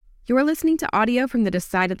You are listening to audio from the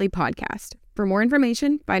Decidedly podcast. For more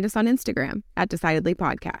information, find us on Instagram at Decidedly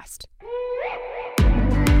Podcast.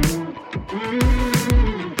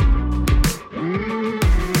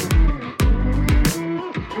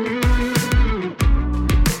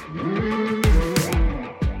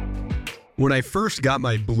 When I first got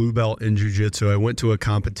my blue belt in jiu-jitsu, I went to a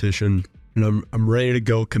competition and I'm ready to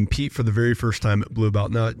go compete for the very first time at blue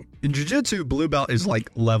belt. Now, in jiu-jitsu, blue belt is like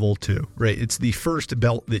level 2, right? It's the first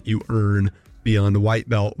belt that you earn beyond white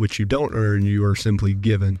belt, which you don't earn, you are simply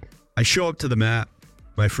given. I show up to the mat.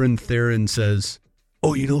 My friend Theron says,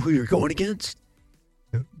 "Oh, you know who you're going against?"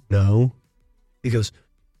 No. He goes,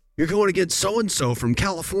 "You're going against so-and-so from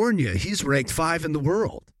California. He's ranked 5 in the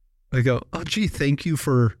world." I go, "Oh, gee, thank you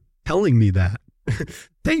for telling me that.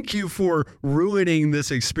 Thank you for ruining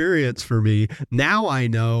this experience for me. Now I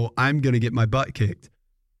know I'm going to get my butt kicked."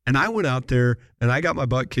 And I went out there and I got my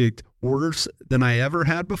butt kicked worse than I ever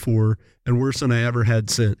had before and worse than I ever had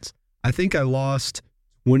since. I think I lost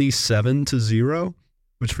 27-0,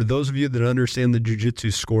 which for those of you that understand the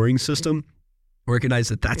jiu-jitsu scoring system, recognize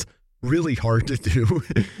that that's really hard to do.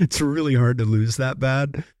 It's really hard to lose that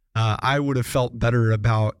bad. I would have felt better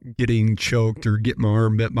about getting choked or getting my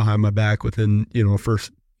arm bit behind my back within,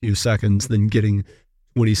 first few seconds than getting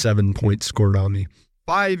 27 points scored on me.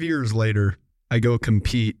 5 years later, I go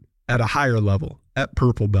compete at a higher level, at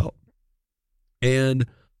purple belt. And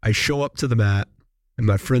I show up to the mat, and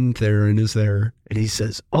my friend Theron is there, and he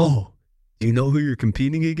says, "Oh, do you know who you're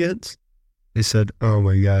competing against?" I said, "Oh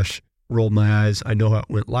my gosh," rolled my eyes. "I know how it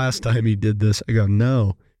went last time he did this." I go,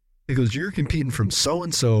 "No." He goes, "You're competing from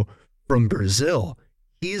so-and-so from Brazil.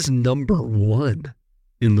 He's number 1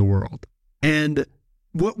 in the world." And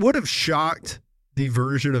what would have shocked the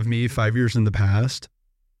version of me 5 years in the past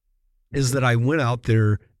is that I went out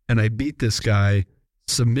there and I beat this guy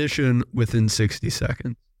submission within 60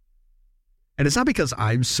 seconds. And it's not because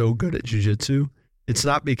I'm so good at jiu-jitsu. It's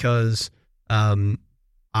not because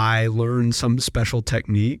I learned some special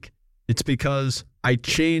technique. It's because I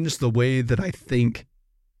changed the way that I think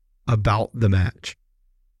about the match.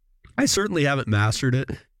 I certainly haven't mastered it.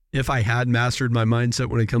 If I had mastered my mindset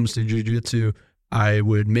when it comes to jiu-jitsu, I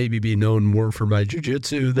would maybe be known more for my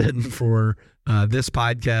jiu-jitsu than for this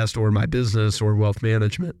podcast or my business or wealth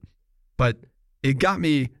management. But it got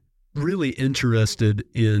me really interested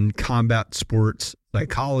in combat sports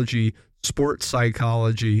psychology, sports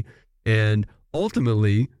psychology, and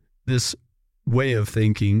ultimately this way of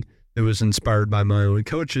thinking that was inspired by my own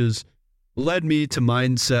coaches led me to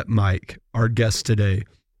Mindset Mike, our guest today.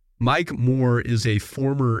 Mike Moor is a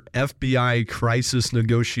former FBI crisis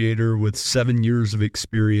negotiator with 7 years of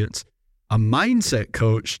experience, a mindset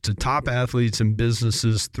coach to top athletes and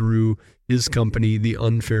businesses through his company, The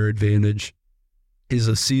Unfair Advantage. He's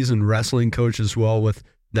a seasoned wrestling coach as well with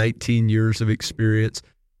 19 years of experience.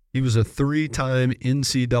 He was a 3-time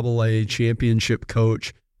NCAA championship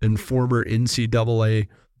coach and former NCAA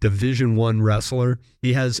Division I wrestler.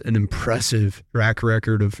 He has an impressive track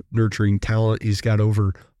record of nurturing talent. He's got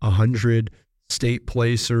over 100 state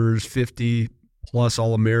placers, 50 plus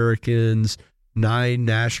All-Americans, 9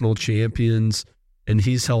 national champions, and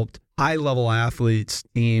he's helped high-level athletes,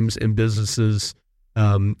 teams, and businesses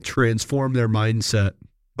transform their mindset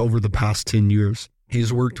over the past 10 years.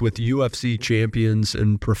 He's worked with UFC champions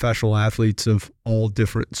and professional athletes of all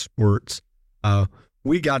different sports.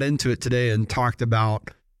 We got into it today and talked about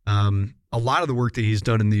a lot of the work that he's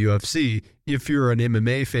done in the UFC. If you're an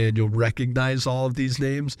MMA fan, you'll recognize all of these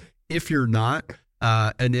names. If you're not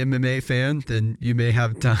an MMA fan, then you may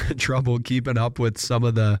have trouble keeping up with some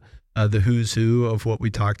of the who's who of what we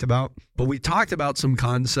talked about. But we talked about some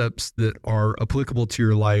concepts that are applicable to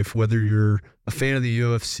your life, whether you're a fan of the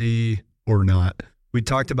UFC or not. We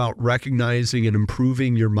talked about recognizing and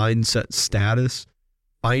improving your mindset status,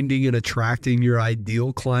 finding and attracting your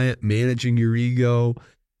ideal client, managing your ego,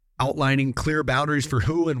 outlining clear boundaries for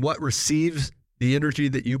who and what receives the energy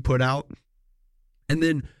that you put out, and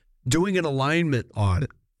then doing an alignment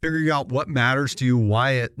audit, figuring out what matters to you,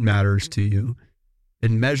 why it matters to you,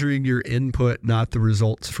 and measuring your input, not the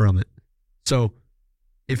results from it. So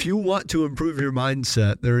if you want to improve your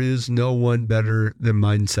mindset, there is no one better than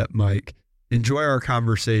Mindset Mike. Enjoy our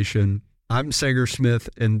conversation. I'm Sanger Smith,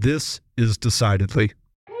 and this is Decidedly.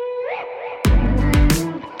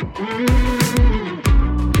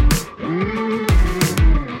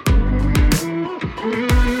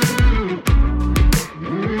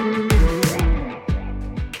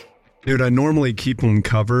 Dude, I normally keep them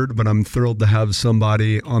covered, but I'm thrilled to have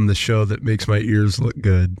somebody on the show that makes my ears look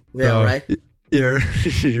good. Yeah, right. You're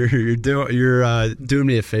doing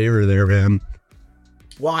me a favor there, man.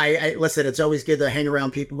 Well, I listen, it's always good to hang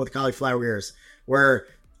around people with cauliflower ears, where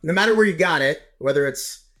no matter where you got it, whether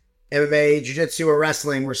it's MMA, jiu-jitsu, or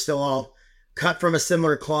wrestling, we're still all cut from a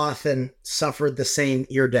similar cloth and suffered the same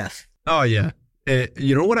ear death. Oh, yeah.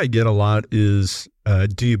 You know what I get a lot is,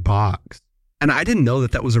 do you box? And I didn't know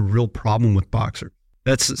that was a real problem with boxers.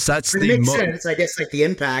 That's it makes sense. I guess like the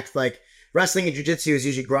impact, like wrestling and jiu-jitsu is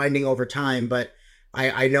usually grinding over time, but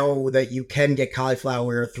I know that you can get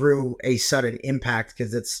cauliflower through a sudden impact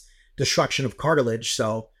because it's destruction of cartilage.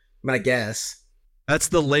 So I'm going to guess. That's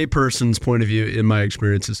the layperson's point of view in my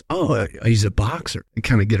experiences. Oh, he's a boxer. I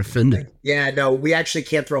kind of get offended. Yeah, no, we actually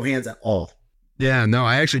can't throw hands at all. Yeah, no,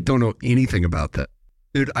 I actually don't know anything about that.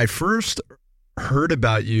 Dude, I first heard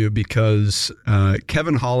about you because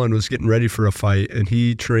Kevin Holland was getting ready for a fight, and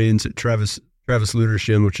he trains at Travis Luter's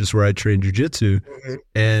gym, which is where I train jiu-jitsu. Mm-hmm.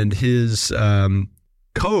 And his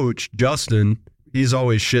coach, Justin, he's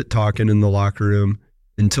always shit-talking in the locker room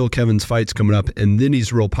until Kevin's fight's coming up, and then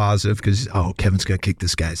he's real positive because, Kevin's going to kick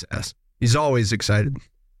this guy's ass. He's always excited.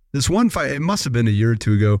 This one fight, it must have been a year or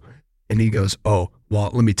two ago, and he goes, well,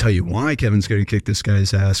 let me tell you why Kevin's going to kick this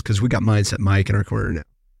guy's ass, because we got Mindset Mike in our corner now.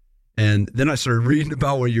 And then I started reading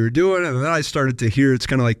about what you were doing, and then I started to hear it's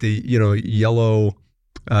kind of like the, yellow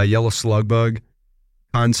slug bug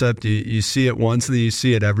concept. You see it once, and then you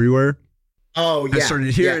see it everywhere. Oh, yeah. I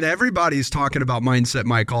started hearing everybody's talking about Mindset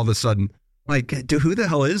Mike all of a sudden. Like, dude, who the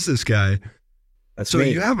hell is this guy? That's so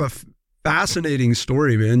me. You have a fascinating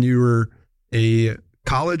story, man. You were a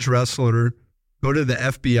college wrestler, go to the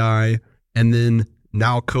FBI, and then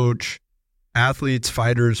now coach athletes,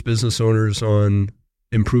 fighters, business owners on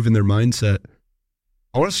improving their mindset.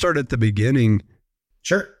 I want to start at the beginning.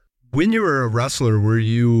 Sure. When you were a wrestler, were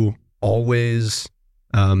you always,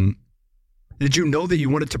 did you know that you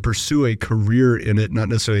wanted to pursue a career in it, not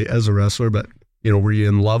necessarily as a wrestler, but were you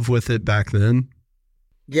in love with it back then?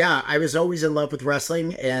 Yeah, I was always in love with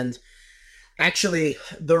wrestling. And actually,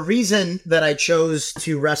 the reason that I chose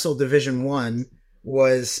to wrestle Division I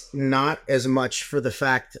was not as much for the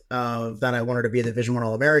fact that I wanted to be a Division I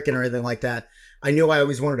All-American or anything like that. I knew I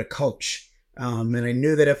always wanted to coach. And I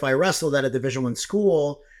knew that if I wrestled at a Division I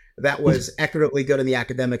school that was equitably good in the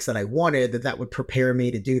academics that I wanted, that would prepare me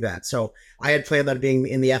to do that. So I had planned on being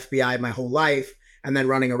in the FBI my whole life, and then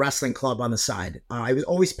running a wrestling club on the side. I was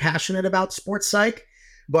always passionate about sports psych,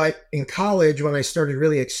 but in college, when I started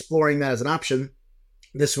really exploring that as an option,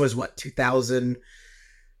 this was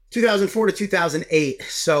 2004 to 2008.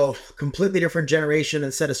 So completely different generation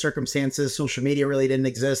and set of circumstances. Social media really didn't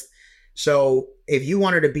exist. So if you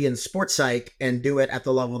wanted to be in sports psych and do it at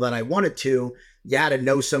the level that I wanted to, you had to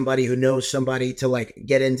know somebody who knows somebody to like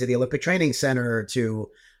get into the Olympic Training Center or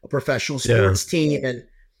to a professional sports team. And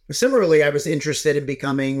similarly, I was interested in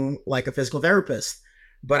becoming like a physical therapist,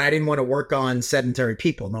 but I didn't want to work on sedentary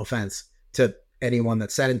people. No offense to anyone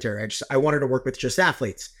that's sedentary. I wanted to work with just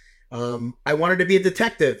athletes. I wanted to be a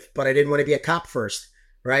detective, but I didn't want to be a cop first.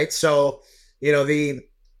 Right. So,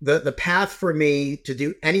 the path for me to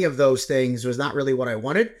do any of those things was not really what I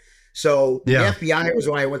wanted. So the FBI was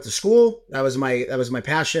why I went to school. That was my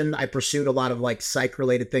passion. I pursued a lot of like psych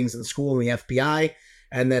related things in school in the FBI.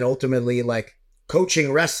 And then ultimately like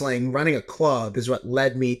coaching wrestling, running a club is what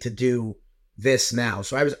led me to do this now.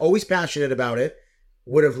 So I was always passionate about it,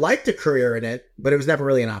 would have liked a career in it, but it was never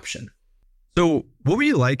really an option. So what were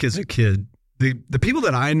you like as a kid? The people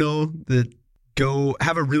that I know that go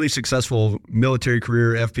have a really successful military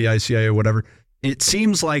career, FBI, CIA, whatever, it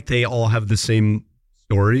seems like they all have the same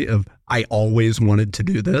story of, I always wanted to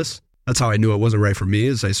do this. That's how I knew it wasn't right for me,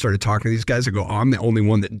 as I started talking to these guys. I go, I'm the only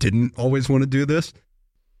one that didn't always want to do this.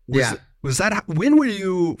 Was that, when were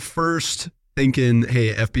you first thinking,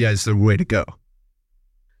 hey, FBI is the way to go?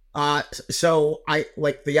 So I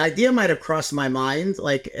like the idea might have crossed my mind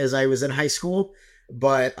like as I was in high school,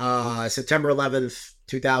 but September 11th,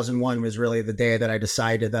 2001 was really the day that I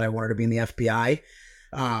decided that I wanted to be in the FBI.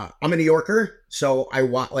 I'm a New Yorker, so I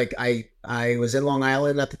was in Long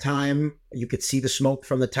Island at the time. You could see the smoke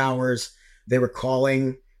from the towers. They were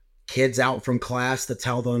calling kids out from class to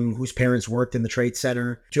tell them whose parents worked in the Trade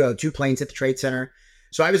Center, two planes at the Trade Center.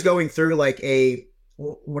 So I was going through like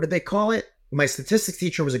what did they call it? My statistics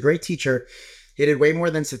teacher was a great teacher. He did way more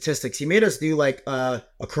than statistics. He made us do like a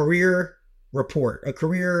career report,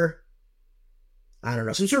 I don't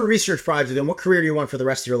know, some sort of research project on what career do you want for the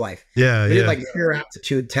rest of your life. We did like career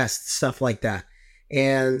aptitude tests, stuff like that.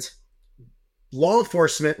 And law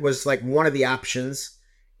enforcement was like one of the options.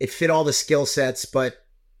 It fit all the skill sets, but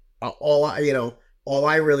all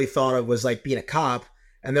I really thought of was like being a cop.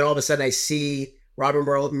 And then all of a sudden I see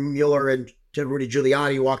Robert Mueller and Rudy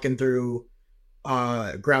Giuliani walking through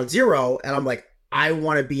Ground Zero. And I'm like, I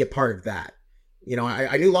want to be a part of that.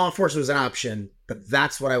 I knew law enforcement was an option, but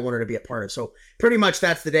that's what I wanted to be a part of. So pretty much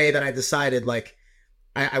that's the day that I decided, like,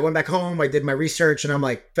 I went back home, I did my research, and I'm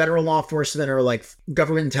like, federal law enforcement or like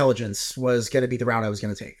government intelligence was going to be the route I was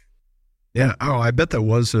going to take. Yeah. Oh, I bet that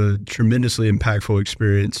was a tremendously impactful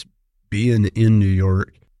experience being in New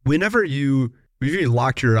York. Whenever you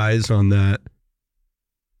locked your eyes on that,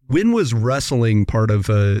 when was wrestling part of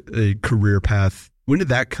a career path? When did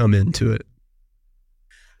that come into it?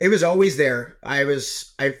 It was always there. I've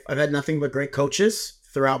had nothing but great coaches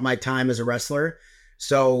throughout my time as a wrestler.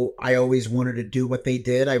 So I always wanted to do what they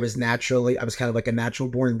did. I was kind of like a natural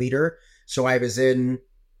born leader. So I was in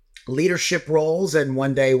leadership roles, and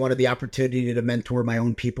one day wanted the opportunity to mentor my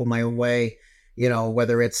own people my own way,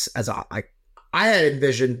 whether it's I had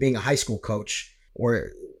envisioned being a high school coach or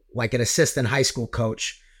like an assistant high school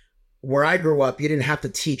coach. Where I grew up, you didn't have to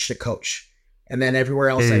teach the coach. And then everywhere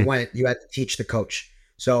else I went, you had to teach the coach.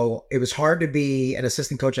 So it was hard to be an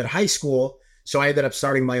assistant coach at high school. So I ended up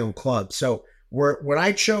starting my own club. So when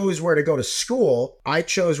I chose where to go to school, I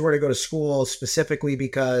chose where to go to school specifically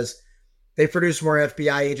because they produced more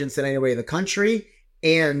FBI agents than anybody in the country.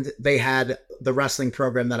 And they had the wrestling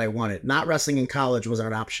program that I wanted. Not wrestling in college wasn't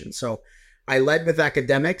an option. So I led with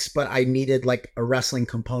academics, but I needed like a wrestling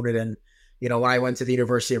component. And, when I went to the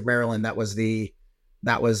University of Maryland, that was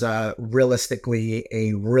realistically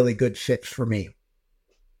a really good fit for me.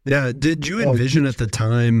 Yeah. Did you envision at the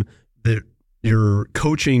time that your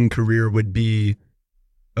coaching career would be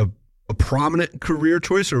a prominent career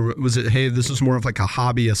choice, or was it, hey, this is more of like a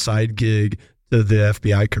hobby, a side gig to the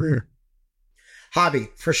FBI career? Hobby,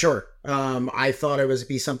 for sure. I thought it was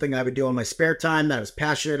be something I would do on my spare time that I was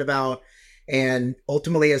passionate about. And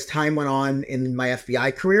ultimately, as time went on in my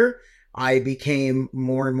FBI career, I became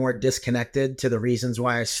more and more disconnected to the reasons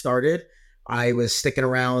why I started. I was sticking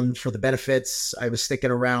around for the benefits. I was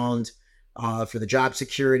sticking around for the job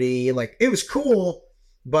security. Like, it was cool,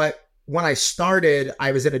 but when I started,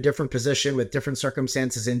 I was in a different position with different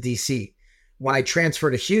circumstances in DC. When I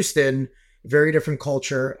transferred to Houston, very different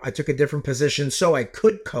culture. I took a different position so I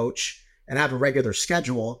could coach and have a regular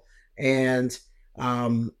schedule. And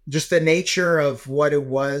just the nature of what it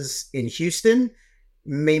was in Houston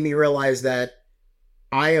made me realize that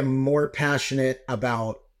I am more passionate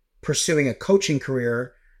about pursuing a coaching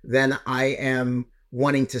career than I am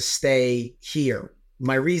wanting to stay here.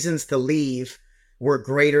 My reasons to leave were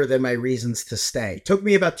greater than my reasons to stay. It took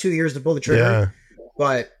me about 2 years to pull the trigger,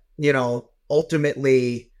 but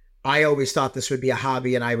ultimately I always thought this would be a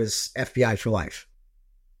hobby, and I was FBI for life.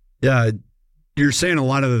 Yeah. You're saying a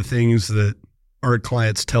lot of the things that our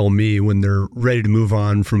clients tell me when they're ready to move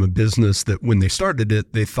on from a business that when they started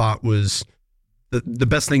it, they thought was the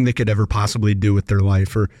best thing they could ever possibly do with their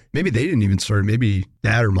life. Or maybe they didn't even start it. Maybe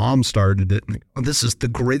dad or mom started it. And, this is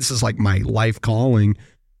this is like my life calling.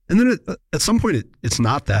 And then at some point it's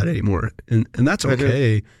not that anymore. And that's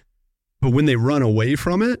okay. But when they run away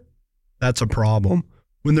from it, that's a problem.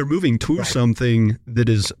 When they're moving to something that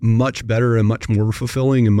is much better and much more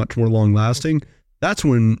fulfilling and much more long lasting, that's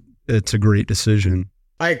when it's a great decision.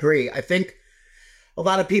 I agree. I think a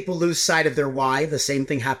lot of people lose sight of their why. The same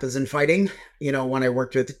thing happens in fighting. When I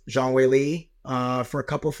worked with Zhang Weili for a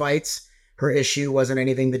couple fights, her issue wasn't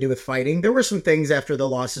anything to do with fighting. There were some things after the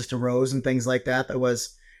losses to Rose and things like that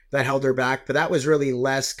that held her back, but that was really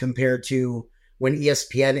less compared to when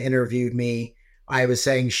ESPN interviewed me. I was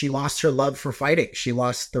saying she lost her love for fighting. She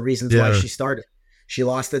lost the reasons why she started. She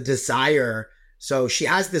lost the desire. So she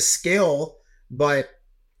has the skill, but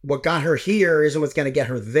what got her here isn't what's going to get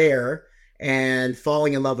her there. And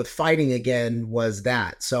falling in love with fighting again was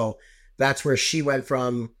that. So that's where she went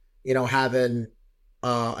from, having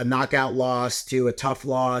a knockout loss to a tough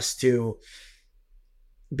loss to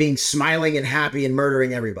being smiling and happy and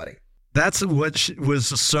murdering everybody. That's what was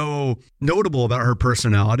so notable about her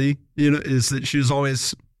personality, is that she was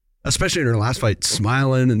always, especially in her last fight,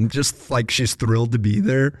 smiling and just like she's thrilled to be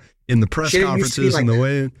there in the press conferences and the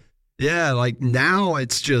way. Yeah, like now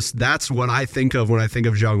it's just, that's what I think of when I think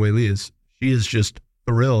of Zhang Weili, is she is just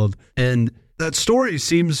thrilled. And that story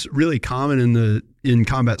seems really common in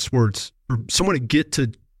combat sports. For someone to get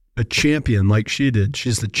to a champion like she did,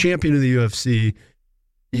 she's the champion of the UFC.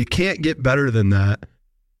 You can't get better than that.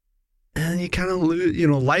 And you kind of lose,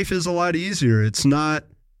 life is a lot easier. It's not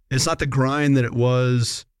the grind that it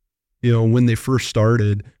was, when they first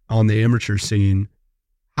started on the amateur scene.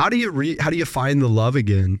 How do you find the love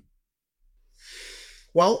again?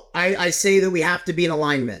 Well, I say that we have to be in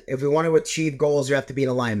alignment. If we want to achieve goals, you have to be in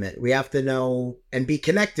alignment. We have to know and be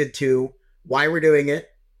connected to why we're doing it,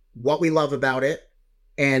 what we love about it,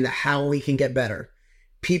 and how we can get better.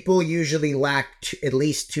 People usually lack at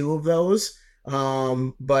least two of those,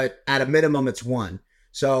 but at a minimum, it's one.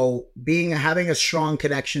 So having a strong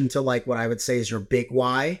connection to like what I would say is your big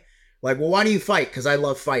why. Like, well, why do you fight? Because I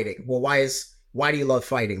love fighting. Well, why do you love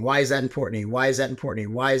fighting? Why is that important to you? Why is that important to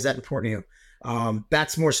you? Why is that important to you?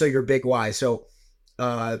 That's more so your big why. So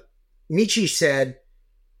Nietzsche said,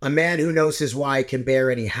 a man who knows his why can bear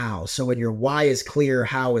any how. So when your why is clear,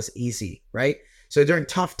 how is easy, right? So during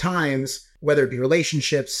tough times, whether it be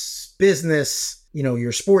relationships, business,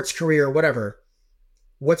 your sports career, whatever,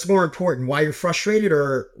 what's more important, why you're frustrated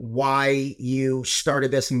or why you started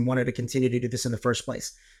this and wanted to continue to do this in the first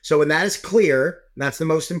place? So when that is clear, that's the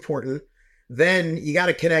most important, then you got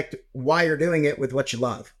to connect why you're doing it with what you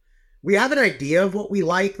love. We have an idea of what we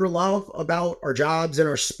like or love about our jobs and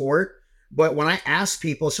our sport. But when I ask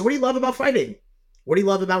people, so what do you love about fighting? What do you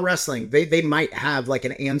love about wrestling? They might have like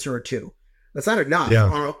an answer or two. That's not enough.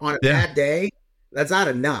 Yeah. On a bad day, that's not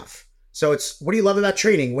enough. So it's, what do you love about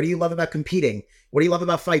training? What do you love about competing? What do you love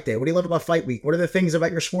about fight day? What do you love about fight week? What are the things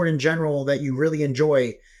about your sport in general that you really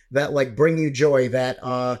enjoy, that like bring you joy,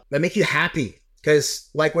 that make you happy? Because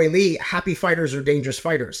like Wei Li, happy fighters are dangerous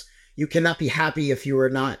fighters. You cannot be happy if you are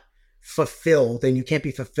not fulfilled, and you can't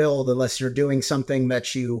be fulfilled unless you're doing something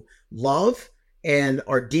that you love and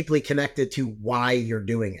are deeply connected to why you're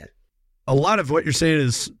doing it. A lot of what you're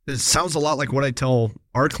saying it sounds a lot like what I tell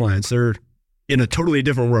our clients. They're in a totally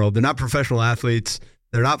different world. They're not professional athletes.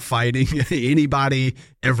 They're not fighting anybody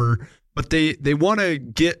ever, but they want to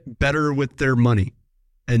get better with their money.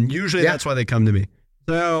 And usually that's why they come to me.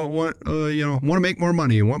 So I want to make more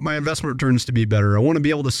money. I want my investment returns to be better. I want to be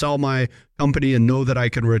able to sell my company and know that I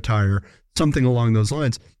can retire, something along those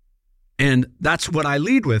lines. And that's what I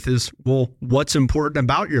lead with is, well, what's important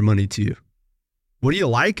about your money to you? What do you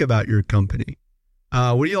like about your company?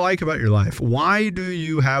 What do you like about your life? Why do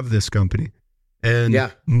you have this company?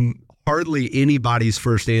 And hardly anybody's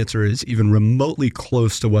first answer is even remotely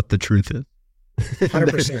close to what the truth is.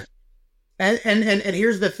 100%. And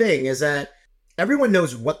here's the thing is that everyone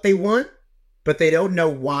knows what they want, but they don't know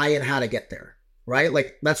why and how to get there, right?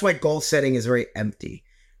 Like, that's why goal setting is very empty,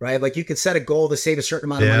 right? Like, you could set a goal to save a certain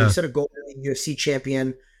amount of money. You set a goal to be a UFC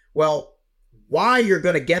champion. Well, why you're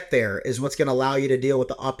going to get there is what's going to allow you to deal with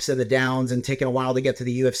the ups and the downs and taking a while to get to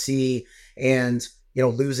the UFC and,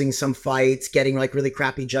 losing some fights, getting like really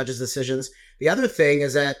crappy judges' decisions. The other thing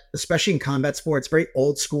is that, especially in combat sports, very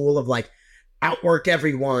old school of like outwork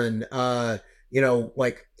everyone,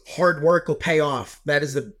 like hard work will pay off. That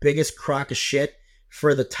is the biggest crock of shit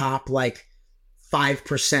for the top like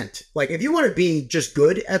 5%. Like, if you want to be just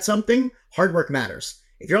good at something, hard work matters.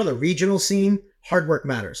 If you're on the regional scene, hard work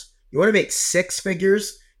matters. You want to make 6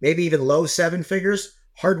 figures, maybe even low 7 figures,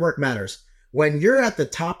 hard work matters. When you're at the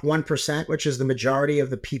top 1%, which is the majority of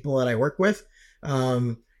the people that I work with,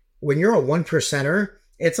 when you're a 1%er,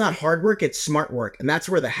 it's not hard work, it's smart work. And that's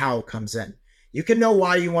where the how comes in. You can know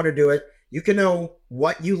why you want to do it. You can know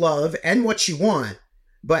what you love and what you want,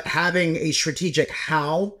 but having a strategic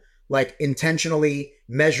how, like intentionally,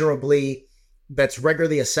 measurably, that's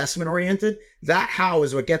regularly assessment oriented, that how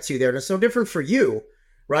is what gets you there. And it's no different for you,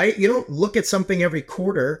 right? You don't look at something every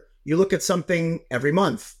quarter. You look at something every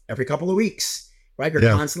month, every couple of weeks, right? You're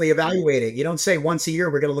constantly evaluating. You don't say once a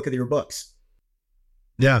year, we're going to look at your books.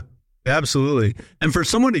 Yeah, absolutely. And for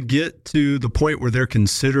someone to get to the point where they're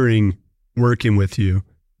considering working with you,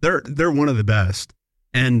 they're one of the best.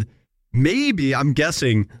 And maybe, I'm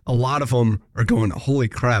guessing, a lot of them are going, holy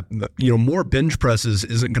crap, more bench presses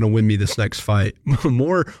isn't going to win me this next fight.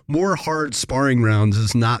 more hard sparring rounds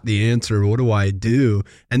is not the answer. What do I do?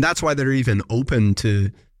 And that's why they're even open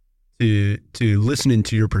to listening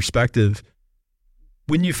to your perspective.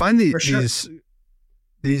 When you find these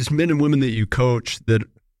men and women that you coach that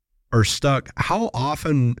are stuck, how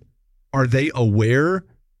often are they aware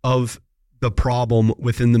of the problem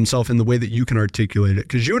within themselves in the way that you can articulate it?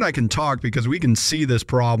 Because you and I can talk because we can see this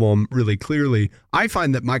problem really clearly. I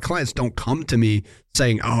find that my clients don't come to me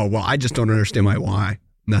saying, oh, well, I just don't understand my why.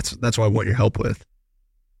 And that's what I want your help with.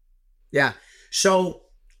 Yeah. So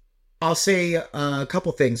I'll say a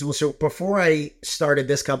couple things. Well, so before I started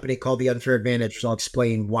this company called The Unfair Advantage, which I'll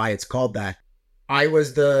explain why it's called that, I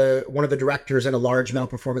was one of the directors in a large mental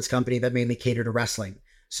performance company that mainly catered to wrestling.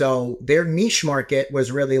 So their niche market was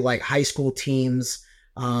really like high school teams,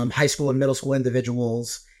 high school and middle school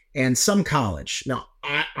individuals, and some college. Now,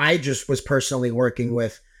 I just was personally working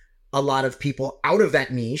with a lot of people out of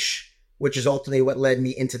that niche, which is ultimately what led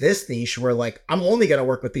me into this niche where like, I'm only going to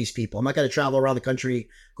work with these people. I'm not going to travel around the country,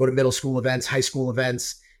 go to middle school events, high school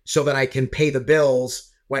events, so that I can pay the bills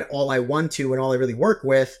when all I want to and all I really work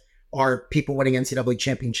with are people winning NCAA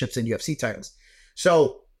championships and UFC titles.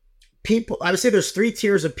 So people, I would say there's 3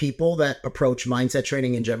 tiers of people that approach mindset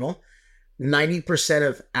training in general. 90%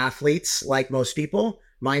 of athletes, like most people,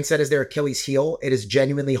 mindset is their Achilles heel. It is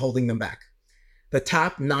genuinely holding them back. The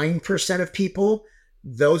top 9% of people,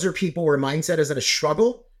 those are people where mindset is at a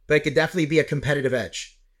struggle, but it could definitely be a competitive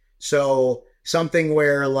edge. So something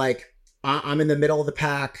where like I'm in the middle of the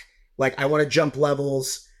pack, like I want to jump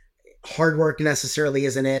levels. Hard work necessarily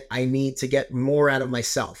isn't it. I need to get more out of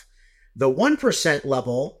myself. The 1%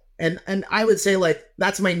 level, and I would say like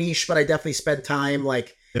that's my niche, but I definitely spend time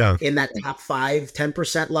like in that top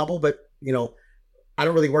 5-10% level. But you know, I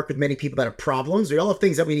don't really work with many people that have problems. We all have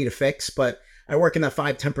things that we need to fix, but I work in that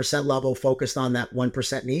 5-10% level, focused on that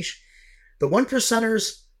 1% niche. The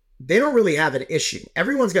 1%ers, they don't really have an issue.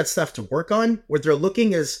 Everyone's got stuff to work on. What they're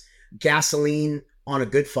looking is gasoline on a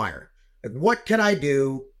good fire. Like, what can I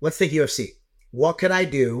do? Let's take UFC. What could I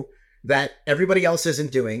do that everybody else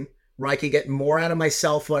isn't doing, where I can get more out of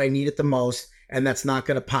myself when I need it the most, and that's not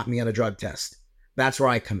going to pop me on a drug test? That's where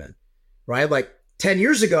I come in, right? Like 10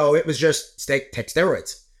 years ago, it was just take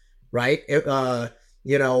steroids, right?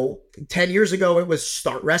 10 years ago, it was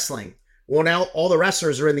start wrestling. Well, now all the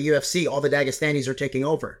wrestlers are in the UFC. All the Dagestanis are taking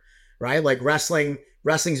over, right? Like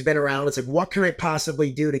wrestling's been around. It's like, what can I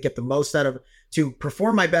possibly do to get the most out of, to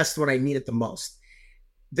perform my best when I need it the most?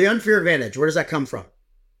 The unfair advantage, where does that come from?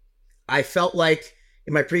 I felt like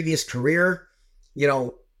in my previous career,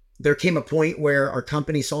 there came a point where our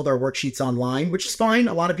company sold our worksheets online, which is fine.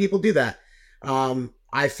 A lot of people do that.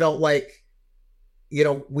 I felt like,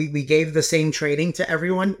 we gave the same training to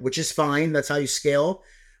everyone, which is fine. That's how you scale.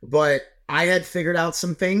 But I had figured out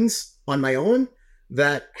some things on my own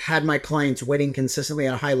that had my clients winning consistently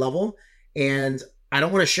at a high level. And I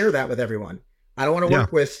don't want to share that with everyone. I don't want to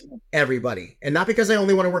work with everybody. And not because I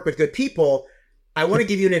only want to work with good people. I want to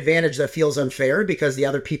give you an advantage that feels unfair because the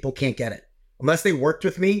other people can't get it. Unless they worked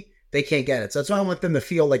with me, they can't get it. So that's why I want them to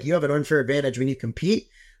feel like you have an unfair advantage when you compete.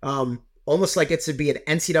 Almost like it should be an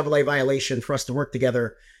NCAA violation for us to work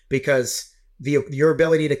together because your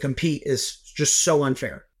ability to compete is just so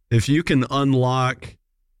unfair. If you can unlock,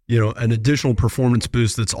 an additional performance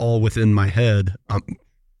boost that's all within my head,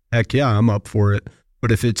 heck yeah, I'm up for it.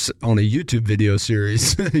 But if it's on a YouTube video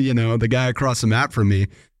series, the guy across the map from me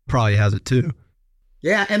probably has it too.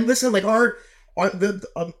 Yeah, and listen, like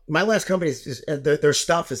my last company their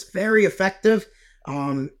stuff is very effective.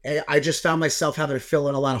 I just found myself having to fill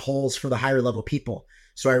in a lot of holes for the higher level people.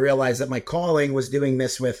 So I realized that my calling was doing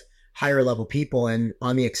this with higher level people, and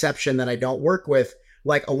on the exception that I don't work with,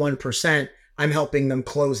 like a 1%, I'm helping them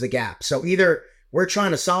close the gap. So either we're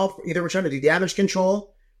trying to do damage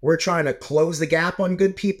control, we're trying to close the gap on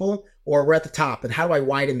good people, or we're at the top. And how do I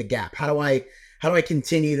widen the gap? How do I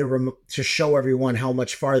continue to show everyone how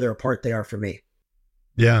much farther apart they are from me?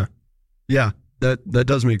 Yeah, that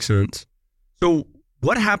does make sense. So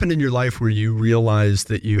what happened in your life where you realized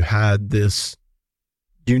that you had this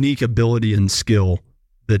unique ability and skill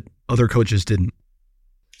that other coaches didn't?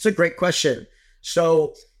 It's a great question.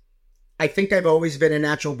 So I think I've always been a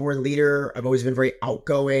natural born leader. I've always been very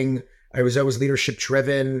outgoing. I was always leadership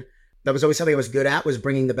driven. That was always something I was good at, was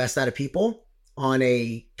bringing the best out of people on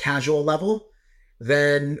a casual level.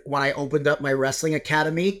 Then when I opened up my wrestling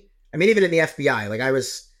academy, even in the FBI, like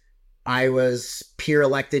I was peer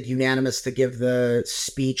elected, unanimous to give the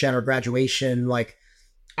speech at our graduation. Like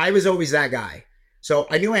I was always that guy. So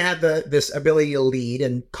I knew I had this ability to lead,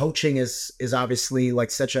 and coaching is obviously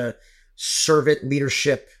like such a servant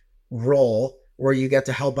leadership role where you get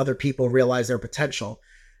to help other people realize their potential.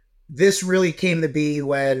 This really came to be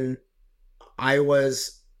when I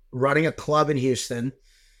was running a club in Houston.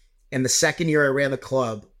 And the second year I ran the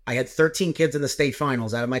club, I had 13 kids in the state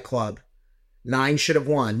finals out of my club. 9 should have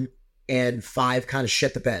won, and 5 kind of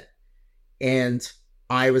shit the bed. And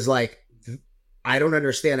I was like, I don't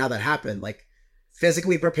understand how that happened. Like,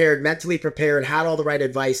 physically prepared, mentally prepared, had all the right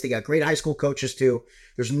advice. They got great high school coaches too.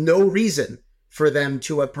 There's no reason for them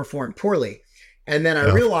to have performed poorly. And then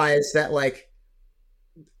I realized that like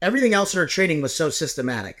everything else in our training was so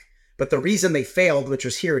systematic. But the reason they failed, which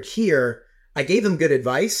was here, I gave them good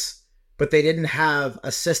advice, but they didn't have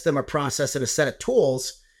a system, a process, and a set of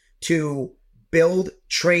tools to build,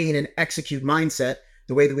 train, and execute mindset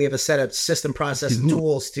the way that we have a set of system, process, and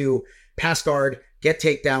tools to pass guard, get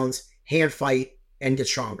takedowns, hand fight, and get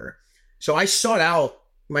stronger. So I sought out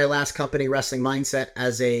my last company, Wrestling Mindset,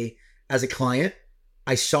 as a client.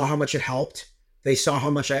 I saw how much it helped. They saw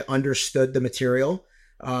how much I understood the material.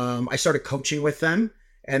 I started coaching with them.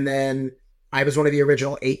 And then I was one of the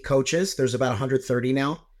original 8 coaches. There's about 130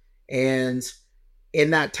 now. And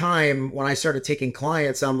in that time, when I started taking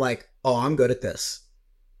clients, I'm like, oh, I'm good at this.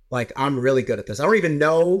 Like, I'm really good at this. I don't even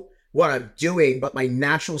know what I'm doing, but my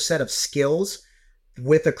natural set of skills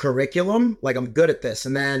with a curriculum, like, I'm good at this.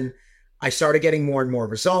 And then I started getting more and more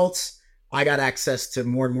results. I got access to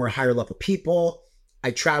more and more higher level people.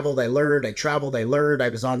 I traveled, I learned. I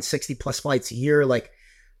was on 60 plus flights a year, like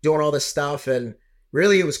doing all this stuff. And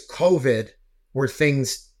really it was COVID where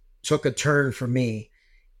things took a turn for me.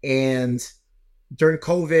 And during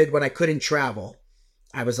COVID, when I couldn't travel,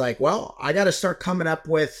 I was like, well, I got to start coming up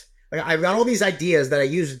with, like, I've got all these ideas that I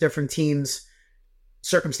use with different teams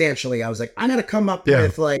circumstantially. I was like, I got to come up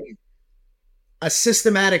with like a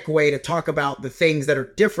systematic way to talk about the things that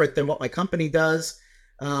are different than what my company does,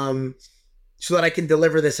 so that I can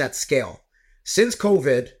deliver this at scale. Since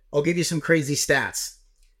COVID, I'll give you some crazy stats.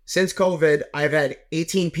 Since COVID, I've had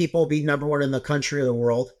 18 people be number one in the country or the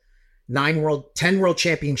world, 10 world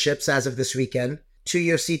championships as of this weekend, 2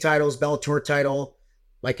 UFC titles, Bellator title,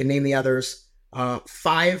 I can name the others,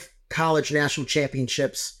 5 college national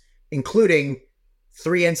championships, including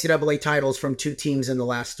 3 NCAA titles from 2 teams in the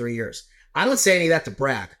last 3 years. I don't say any of that to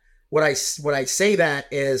brag. What I say that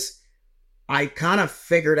is I kind of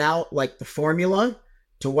figured out like the formula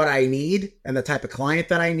to what I need and the type of client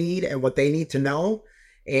that I need and what they need to know.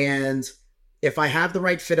 And if I have the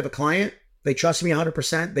right fit of a client, they trust me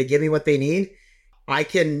 100%, they give me what they need. I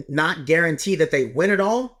can not guarantee that they win it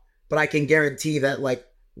all, but I can guarantee that like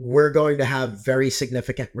we're going to have very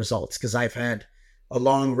significant results because I've had a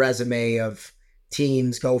long resume of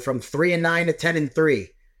teams go from 3-9 to 10-3.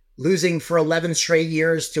 Losing for 11 straight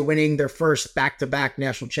years to winning their first back-to-back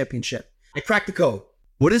national championship. I cracked the code.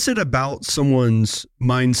 What is it about someone's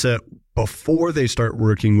mindset before they start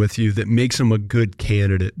working with you that makes them a good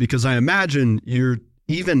candidate? Because I imagine you're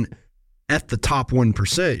even at the top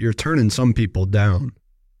 1%, you're turning some people down.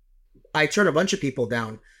 I turn a bunch of people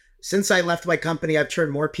down. Since I left my company, I've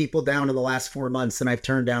turned more people down in the last 4 months than I've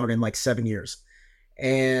turned down in like 7 years.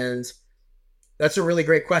 And that's a really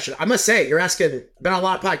great question. I must say, you're asking, I've been on a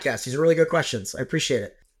lot of podcasts. These are really good questions. I appreciate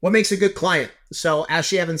it. What makes a good client? So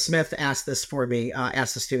Ashley Evans Smith asked this to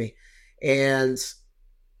me. And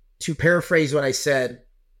to paraphrase what I said,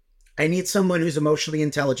 I need someone who's emotionally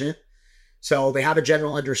intelligent. So they have a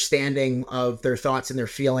general understanding of their thoughts and their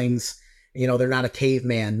feelings. You know, they're not a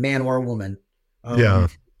caveman, man or woman. I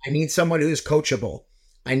need someone who's coachable.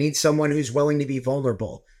 I need someone who's willing to be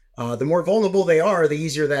vulnerable. The more vulnerable they are, the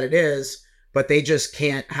easier that it is. But they just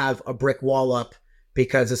can't have a brick wall up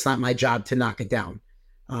because it's not my job to knock it down.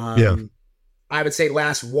 I would say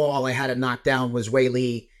last wall I had to knock down was Wei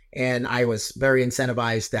Li, and I was very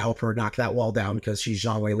incentivized to help her knock that wall down because she's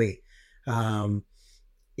Zhang Wei Li.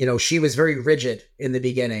 You know, she was very rigid in the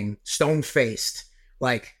beginning, stone-faced,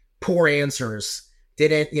 like poor answers. She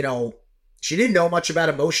didn't know much about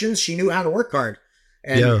emotions. She knew how to work hard.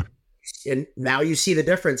 And now you see the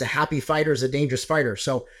difference. A happy fighter is a dangerous fighter.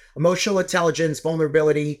 So emotional intelligence,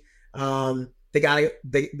 vulnerability, they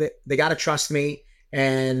gotta trust me,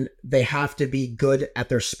 and they have to be good at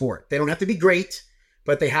their sport. They don't have to be great,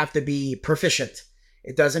 but they have to be proficient.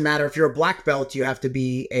 It doesn't matter if you're a black belt, you have to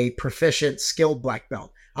be a proficient, skilled black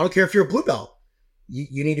belt. I don't care if you're a blue belt.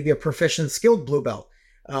 You need to be a proficient, skilled blue belt.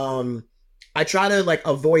 I try to like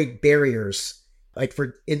avoid barriers, like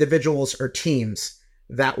for individuals or teams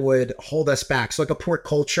that would hold us back. So like a poor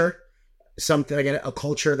culture, something like a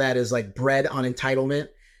culture that is like bred on entitlement.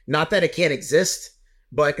 Not that it can't exist,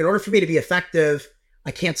 but in order for me to be effective,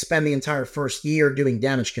 I can't spend the entire first year doing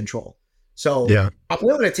damage control. So I'm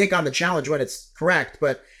willing to take on the challenge when it's correct,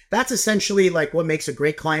 but that's essentially like what makes a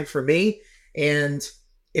great client for me. And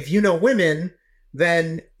if you know women,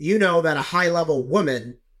 then you know that a high level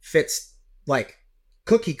woman fits like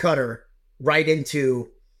cookie cutter right into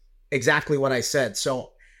exactly what I said.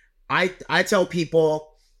 So I tell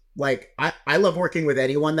people, like, I love working with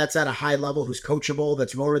anyone that's at a high level, who's coachable,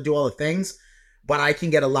 that's willing to do all the things, but I can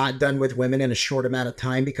get a lot done with women in a short amount of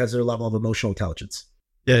time because of their level of emotional intelligence.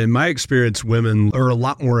 Yeah, in my experience, women are a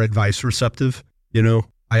lot more advice receptive. You know,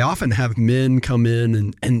 I often have men come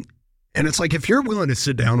in and it's like, if you're willing to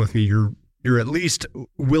sit down with me, you're at least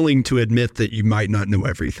willing to admit that you might not know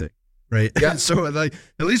everything, right? Yeah. So like,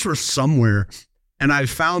 at least we're somewhere. And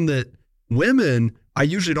I've found that women, I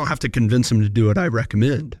usually don't have to convince them to do what I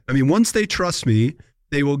recommend. I mean, once they trust me,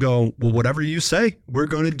 they will go, well, whatever you say, we're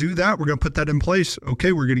going to do that. We're going to put that in place.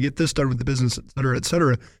 Okay, we're going to get this done with the business, et cetera, et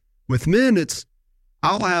cetera. With men,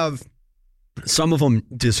 I'll have some of them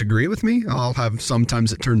disagree with me.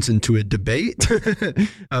 Sometimes it turns into a debate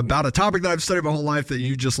about a topic that I've studied my whole life that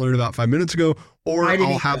you just learned about 5 minutes ago. Or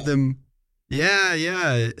I'll have them, I'll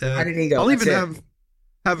even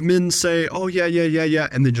have men say, oh, yeah,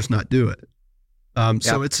 and then just not do it.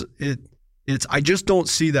 So I just don't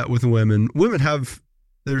see that with women.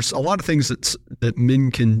 There's a lot of things that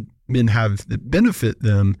men have that benefit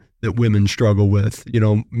them that women struggle with.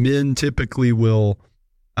 Men typically will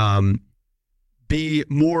be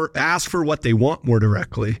more, ask for what they want more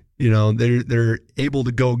directly. They're able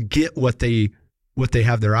to go get what they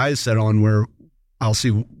have their eyes set on, where I'll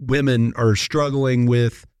see women are struggling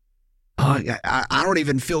with, I don't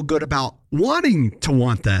even feel good about wanting to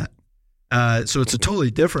want that. So it's a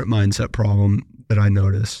totally different mindset problem that I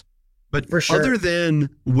notice. But for sure, other than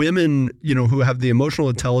women, who have the emotional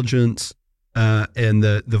intelligence and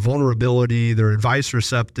the vulnerability, they're advice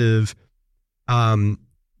receptive,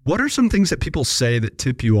 what are some things that people say that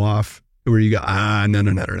tip you off where you go,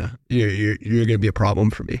 no. You're going to be a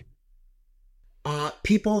problem for me?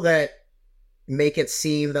 People that make it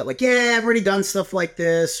seem that yeah, I've already done stuff like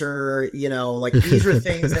this, or, these are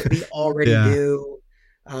things that we already do.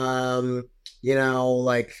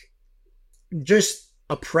 Just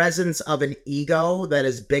a presence of an ego that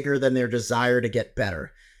is bigger than their desire to get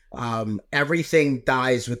better. Everything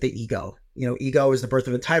dies with the ego. Ego is the birth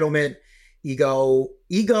of entitlement. Ego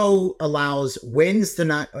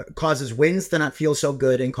causes wins to not feel so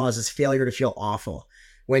good and causes failure to feel awful.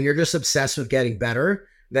 When you're just obsessed with getting better,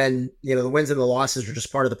 then, the wins and the losses are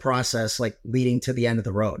just part of the process, leading to the end of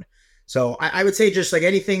the road. So I would say just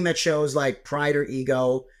anything that shows pride or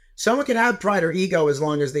ego. Someone can have pride or ego as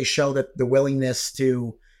long as they show that the willingness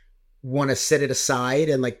to want to sit it aside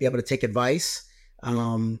and be able to take advice.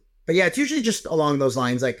 But yeah, it's usually just along those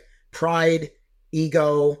lines, pride,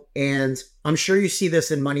 ego, and I'm sure you see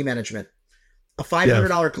this in money management. A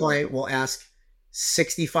 $500 client will ask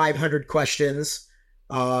 6,500 questions.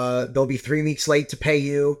 They'll be 3 weeks late to pay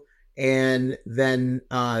you, and then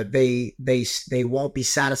they won't be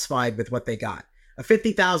satisfied with what they got. A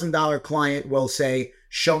 $50,000 client will say,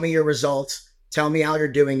 show me your results, tell me how you're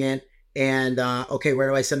doing it, and okay, where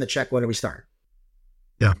do I send the check? When do we start?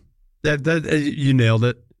 Yeah, that you nailed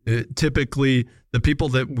it. Typically, the people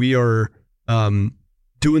that we are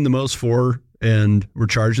doing the most for and we're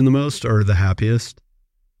charging the most are the happiest.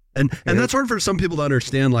 And that's hard for some people to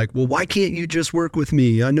understand, well, why can't you just work with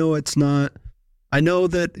me? I know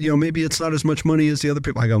that, maybe it's not as much money as the other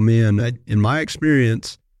people. I go, man, in my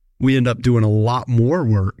experience, we end up doing a lot more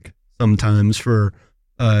work sometimes for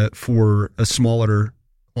a smaller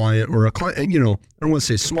client, or a client, I don't want to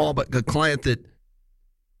say small, but a client that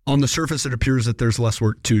on the surface, it appears that there's less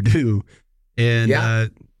work to do, and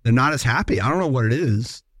they're not as happy. I don't know what it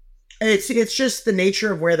is. It's just the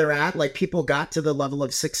nature of where they're at. People got to the level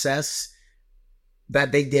of success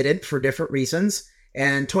that they didn't for different reasons.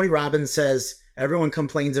 And Tony Robbins says, everyone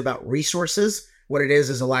complains about resources. What it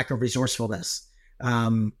is a lack of resourcefulness.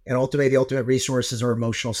 And ultimately, the ultimate resources are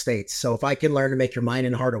emotional states. So if I can learn to make your mind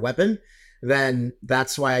and heart a weapon, then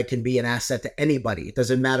that's why I can be an asset to anybody. It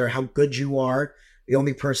doesn't matter how good you are. The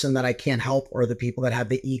only person that I can't help are the people that have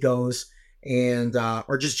the egos and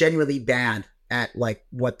are just genuinely bad at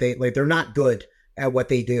what they're not good at what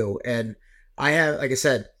they do. And I have, like I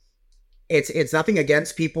said, it's nothing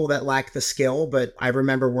against people that lack the skill, but I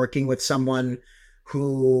remember working with someone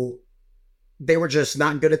who they were just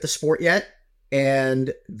not good at the sport yet,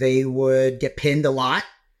 and they would get pinned a lot.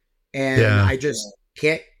 And I just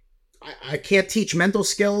I can't teach mental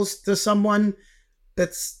skills to someone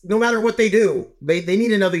that's, no matter what they do, they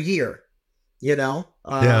need another year, to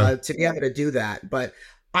be able to do that. But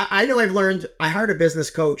I know I've learned, I hired a business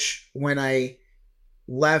coach when I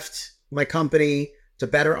left my company to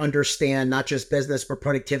better understand not just business, but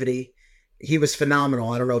productivity. He was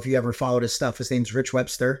phenomenal. I don't know if you ever followed his stuff. His name's Rich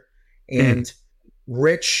Webster. And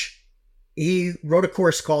Rich, he wrote a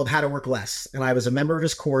course called How to Work Less. And I was a member of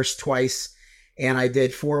his course twice. And I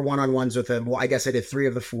did 4 one-on-ones with him. Well, I guess I did 3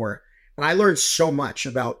 of the 4. And I learned so much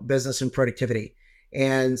about business and productivity.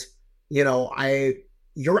 And,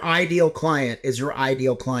 your ideal client is your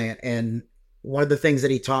ideal client. And one of the things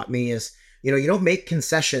that he taught me is, you don't make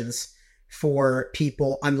concessions for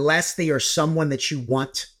people unless they are someone that you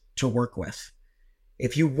want to work with.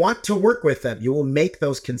 If you want to work with them, you will make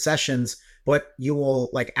those concessions, but you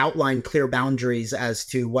will outline clear boundaries as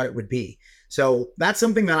to what it would be. So that's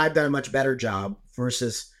something that I've done a much better job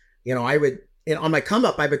versus, I would, on my come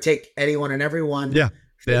up, I would take anyone and everyone. Yeah.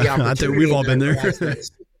 I think we've all been there.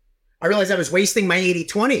 I realized I was wasting my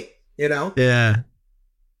 80-20, Yeah.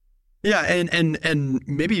 Yeah. And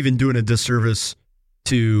maybe even doing a disservice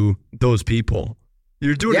to those people.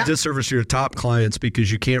 You're doing a disservice to your top clients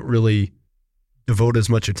because you can't really devote as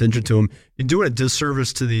much attention to them. You're doing a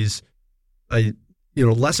disservice to these, less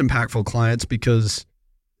impactful clients because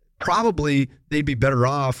probably they'd be better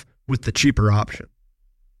off with the cheaper option.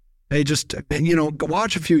 Hey, just, go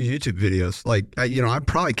watch a few YouTube videos. Like, I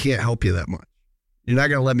probably can't help you that much. You're not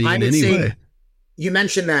going to let me in anyway. You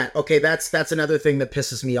mentioned that. Okay, that's another thing that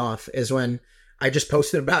pisses me off is when I just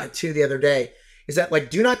posted about it too the other day. Is that like,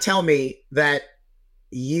 do not tell me that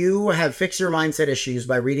you have fixed your mindset issues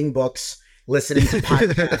by reading books, listening to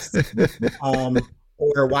podcasts,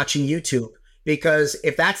 or watching YouTube. Because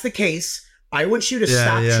if that's the case, I want you to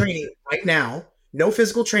stop training right now. No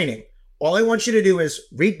physical training. All I want you to do is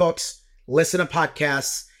read books, listen to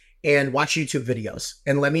podcasts, and watch YouTube videos.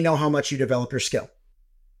 And let me know how much you develop your skill.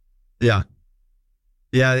 Yeah.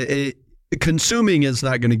 Yeah. Consuming is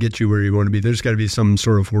not going to get you where you want to be. There's got to be some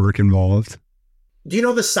sort of work involved. Do you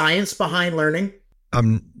know the science behind learning?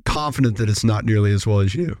 I'm confident that it's not nearly as well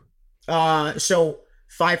as you. So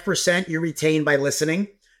 5% you retain by listening,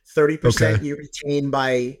 30% you retain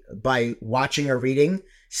by watching or reading,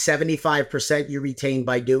 75% you retain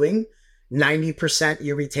by doing, 90%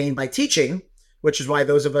 you retain by teaching, which is why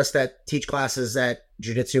those of us that teach classes at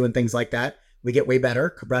jiu-jitsu and things like that, we get way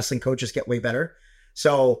better. Wrestling coaches get way better.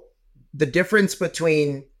 So the difference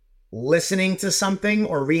between listening to something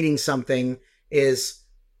or reading something is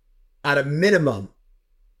at a minimum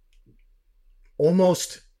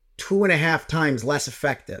almost 2.5 times less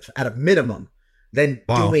effective at a minimum than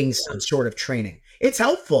doing some sort of training. It's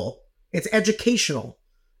helpful. It's educational,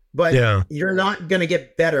 but you're not going to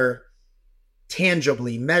get better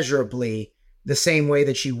tangibly, measurably, the same way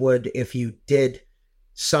that you would if you did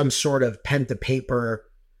some sort of pen to paper,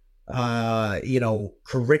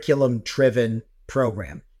 curriculum driven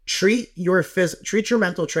program. Treat your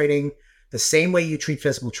mental training the same way you treat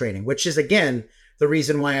physical training, which is, again, the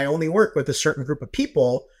reason why I only work with a certain group of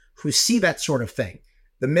people who see that sort of thing.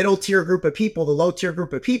 The middle tier group of people, the low tier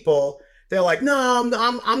group of people, they're like, no,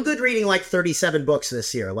 I'm good reading like 37 books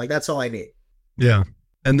this year. Like, that's all I need. Yeah.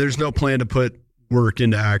 And there's no plan to put work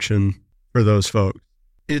into action for those folks.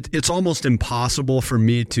 It's almost impossible for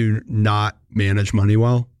me to not manage money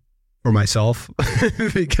well for myself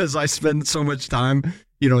because I spend so much time,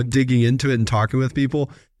 digging into it and talking with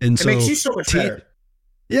people. And it makes you so much better.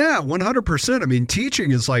 Yeah, 100%. I mean,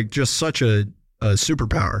 teaching is like just such a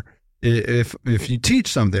superpower. If you teach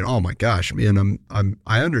something, oh my gosh, man,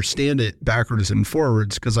 I understand it backwards and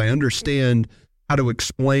forwards because I understand how to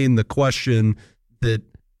explain the question that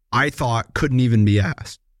I thought couldn't even be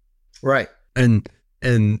asked. Right. And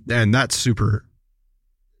that's super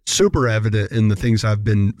evident in the things I've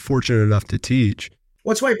been fortunate enough to teach.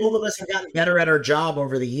 Well, that's why both of us have gotten better at our job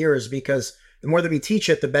over the years, because the more that we teach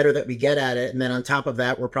it, the better that we get at it. And then on top of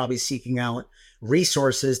that, we're probably seeking out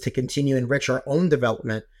resources to continue to enrich our own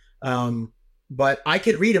development. But I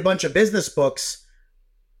could read a bunch of business books.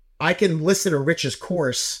 I can listen to Rich's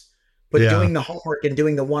course, but doing the homework and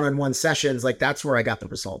doing the one-on-one sessions, like that's where I got the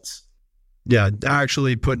results. Yeah,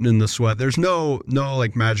 actually putting in the sweat. There's no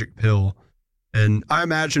like magic pill. And I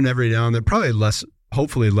imagine every now and then,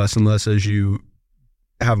 hopefully less and less as you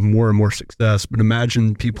have more and more success, but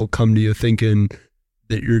imagine people come to you thinking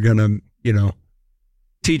that you're going to,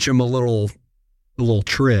 teach them a little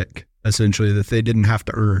trick, essentially, that they didn't have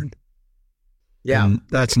to earn. Yeah. And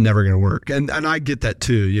that's never going to work. And I get that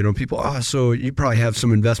too. People, so you probably have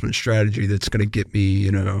some investment strategy that's going to get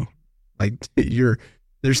me,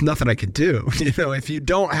 there's nothing I can do. If you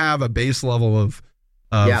don't have a base level of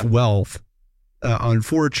wealth,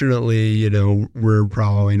 unfortunately, we're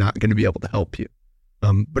probably not going to be able to help you.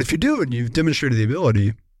 But if you do and you've demonstrated the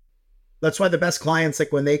ability. That's why the best clients,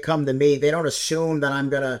 like when they come to me, they don't assume that I'm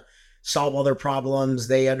going to solve all their problems.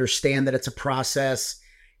 They understand that it's a process.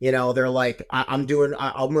 They're like, I'm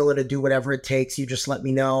willing to do whatever it takes. You just let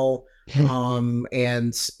me know.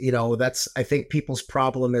 That's, I think people's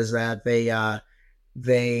problem is that they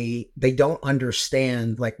don't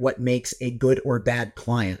understand like what makes a good or bad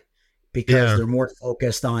client, because they're more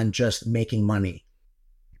focused on just making money.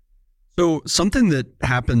 So something that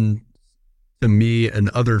happened to me and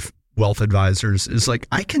other wealth advisors is like,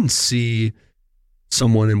 I can see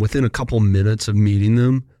someone and within a couple minutes of meeting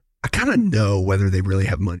them, I kind of know whether they really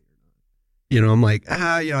have money. I'm like,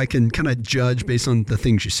 I can kind of judge based on the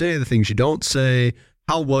things you say, the things you don't say,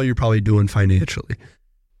 how well you're probably doing financially.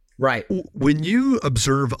 Right. When you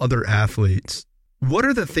observe other athletes, what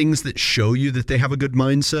are the things that show you that they have a good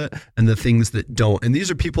mindset and the things that don't? And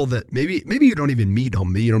these are people that maybe you don't even meet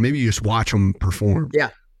them, maybe you just watch them perform.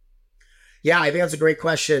 Yeah. Yeah, I think that's a great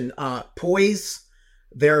question. Poise,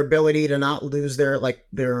 their ability to not lose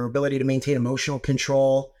their ability to maintain emotional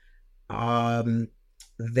control,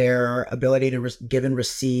 their ability to give and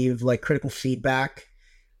receive like critical feedback,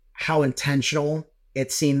 how intentional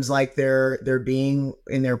it seems like they're being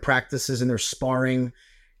in their practices and their sparring,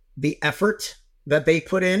 the effort that they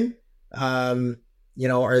put in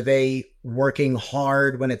Are they working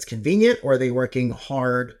hard when it's convenient, or are they working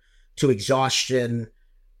hard to exhaustion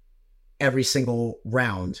every single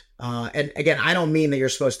round? And again, I don't mean that you're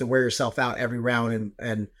supposed to wear yourself out every round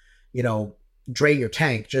and drain your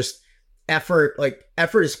tank. Just effort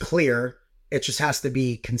is clear. It just has to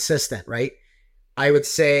be consistent, right? I would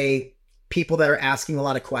say people that are asking a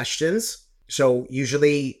lot of questions. So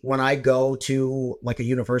usually when I go to like a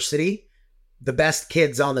university, the best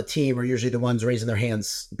kids on the team are usually the ones raising their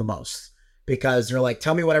hands the most, because they're like,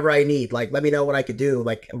 tell me whatever I need. Like, let me know what I could do.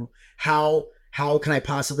 Like, how can I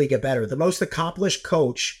possibly get better? The most accomplished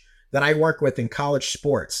coach that I work with in college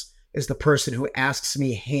sports is the person who asks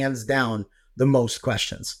me hands down the most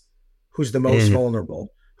questions, who's the most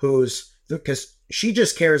vulnerable, because she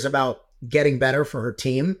just cares about getting better for her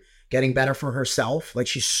team, getting better for herself. Like,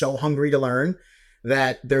 she's so hungry to learn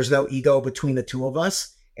that there's no ego between the two of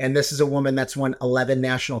us. And this is a woman that's won 11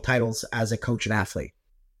 national titles as a coach and athlete.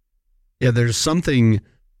 Yeah, there's something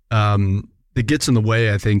that gets in the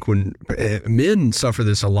way, I think, when men suffer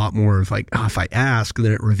this a lot more of like, if I ask,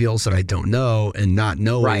 then it reveals that I don't know, and not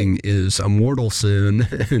knowing is a mortal sin,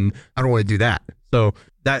 and I don't want to do that. So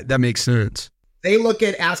that makes sense. They look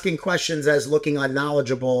at asking questions as looking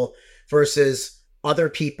unknowledgeable versus other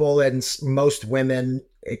people, and most women,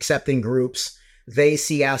 except in groups, they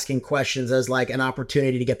see asking questions as like an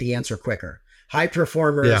opportunity to get the answer quicker. High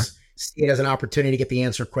performers see it as an opportunity to get the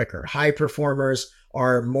answer quicker. High performers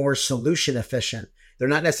are more solution efficient. They're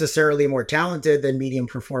not necessarily more talented than medium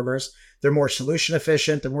performers. They're more solution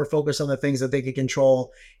efficient. They're more focused on the things that they can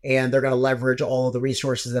control, and they're going to leverage all of the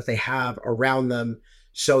resources that they have around them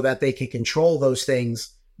so that they can control those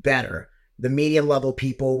things better. The medium level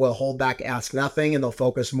people will hold back, ask nothing, and they'll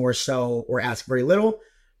focus more so or ask very little,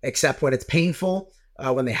 except when it's painful,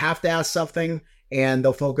 when they have to ask something, and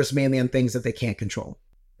they'll focus mainly on things that they can't control.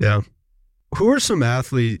 Yeah. Who are some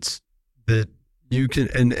athletes that you can,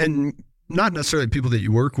 and not necessarily people that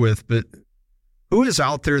you work with, but who is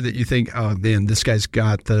out there that you think, oh man, this guy's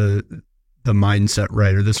got the mindset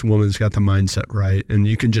right, or this woman's got the mindset right, and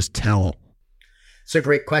you can just tell? It's a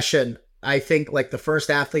great question. I think like the first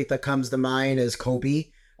athlete that comes to mind is Kobe,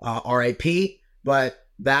 RIP, but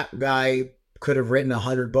that guy could have written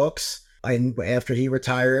 100 books after he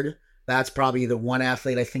retired. That's probably the one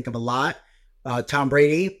athlete I think of a lot. Tom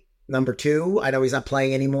Brady, number two. I know he's not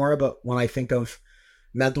playing anymore, but when I think of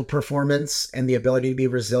mental performance and the ability to be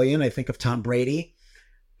resilient, I think of Tom Brady.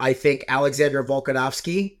 I think Alexander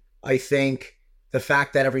Volkanovski. I think the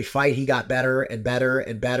fact that every fight he got better and better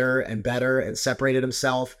and better and better and separated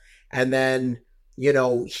himself. And then,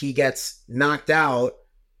 he gets knocked out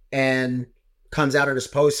and comes out at his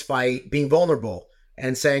post-fight being vulnerable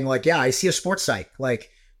and saying like, yeah, I see a sports psych. Like,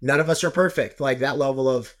 none of us are perfect. Like, that level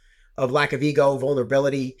of lack of ego,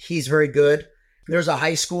 vulnerability, he's very good. There's a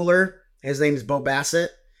high schooler. His name is Bo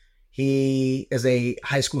Bassett. He is a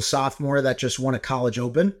high school sophomore that just won a college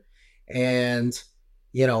open. And,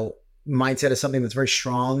 mindset is something that's very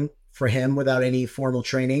strong for him without any formal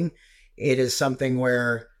training. It is something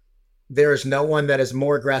where there is no one that is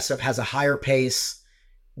more aggressive, has a higher pace,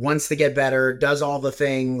 wants to get better, does all the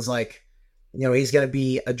things. Like, he's going to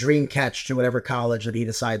be a dream catch to whatever college that he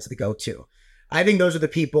decides to go to. I think those are the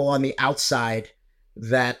people on the outside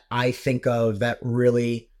that I think of that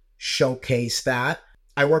really showcase that.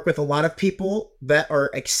 I work with a lot of people that are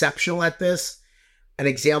exceptional at this. An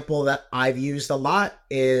example that I've used a lot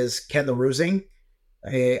is Kendall Rusing.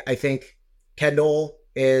 I think Kendall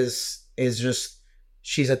is just,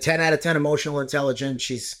 she's a 10 out of 10 emotional intelligence.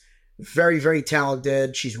 She's very, very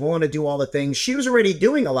talented. She's willing to do all the things. She was already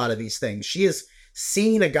doing a lot of these things. She has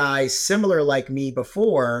seen a guy similar like me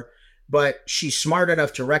before, but she's smart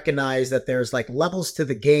enough to recognize that there's like levels to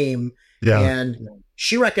the game. Yeah. And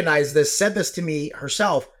she recognized this, said this to me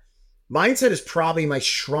herself. Mindset is probably my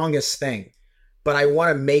strongest thing, but I want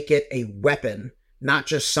to make it a weapon, not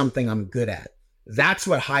just something I'm good at. That's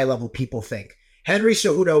what high level people think. Henry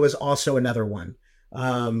Cejudo is also another one.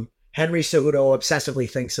 Henry Cejudo obsessively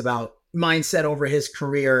thinks about mindset over his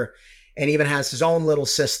career and even has his own little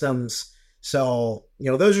systems. So,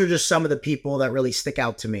 those are just some of the people that really stick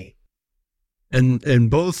out to me. And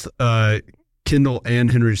both Kendall and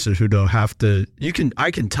Henry Cejudo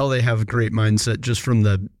I can tell they have a great mindset just from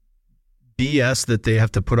the BS that they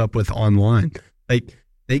have to put up with online. Like,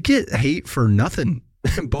 they get hate for nothing,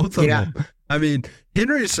 both of them. I mean,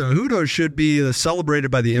 Henry Cejudo should be celebrated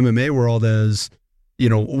by the MMA world as,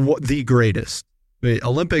 the greatest.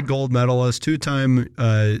 Olympic gold medalist, two-time,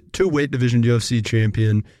 two weight division UFC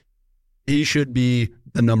champion. He should be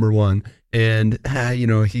the number one. And,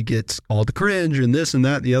 he gets all the cringe and this and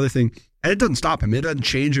that and the other thing. And it doesn't stop him. It doesn't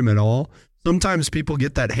change him at all. Sometimes people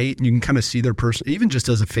get that hate and you can kind of see their person, even just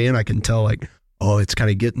as a fan, I can tell like, oh, it's kind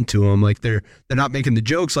of getting to them. Like they're not making the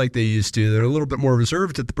jokes like they used to. They're a little bit more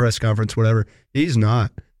reserved at the press conference, whatever. He's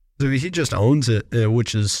not. So he just owns it,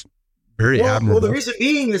 which is very admirable. Well, the reason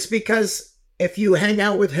being is because if you hang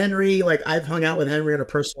out with Henry, like I've hung out with Henry on a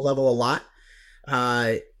personal level a lot.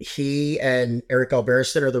 He and Eric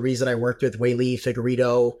Alberson are the reason I worked with Whaley,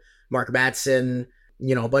 Figueredo, Mark Madsen,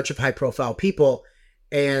 a bunch of high profile people.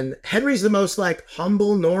 And Henry's the most like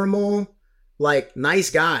humble, normal, like nice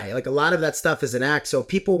guy. Like a lot of that stuff is an act. So if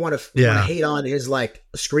people want to hate on his like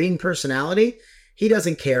screen personality, he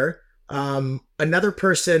doesn't care. Another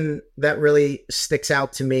person that really sticks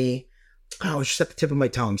out to me, it's just at the tip of my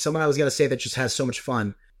tongue. Someone I was going to say that just has so much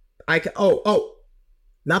fun. Not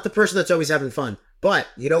the person that's always having fun, but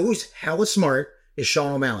you know who's hella smart is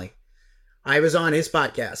Sean O'Malley. I was on his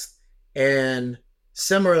podcast, and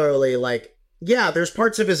similarly, like, yeah, there's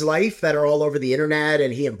parts of his life that are all over the internet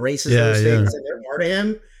and he embraces those things and they're part of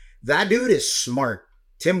him. That dude is smart.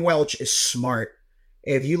 Tim Welch is smart.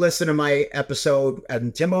 If you listen to my episode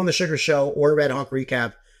and Timbo and the Sugar Show or Red Hawk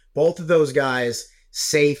Recap, both of those guys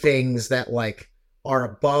say things that like are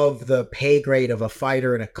above the pay grade of a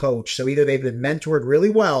fighter and a coach. So either they've been mentored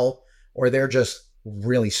really well or they're just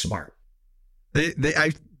really smart.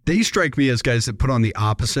 They strike me as guys that put on the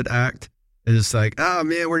opposite act. It's like, oh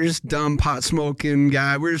man, we're just dumb pot smoking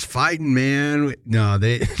guy. We're just fighting, man. No,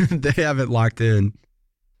 they have it locked in.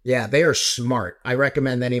 Yeah, they are smart. I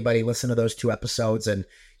recommend anybody listen to those 2 episodes and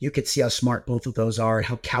you could see how smart both of those are and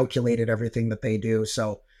how calculated everything that they do.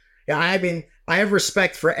 So yeah, I mean, I have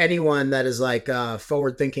respect for anyone that is like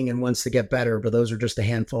forward thinking and wants to get better, but those are just a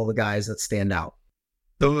handful of the guys that stand out.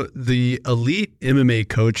 The elite MMA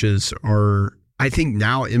coaches are, I think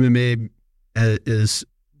now MMA is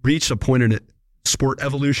reached a point in sport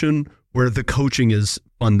evolution where the coaching is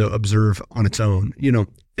fun to observe on its own.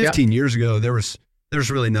 15 years ago, there's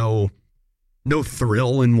really no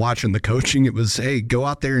thrill in watching the coaching. It was, hey, go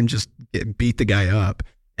out there and just beat the guy up.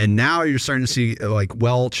 And now you're starting to see like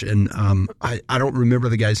Welch and I don't remember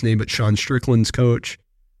the guy's name, but Sean Strickland's coach.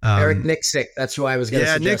 Eric Nixick. That's who I was going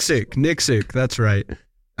to suggest. Yeah, Nixick. That's right.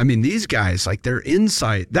 I mean, these guys, like their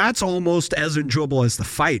insight, that's almost as enjoyable as the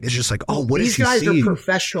fight. It's just like, oh, what is he seeing? These guys are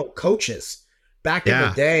professional coaches. Back in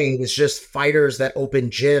the day, it was just fighters that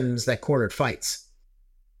opened gyms that cornered fights.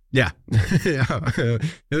 Yeah.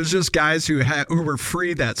 It was just guys who were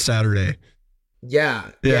free that Saturday. Yeah.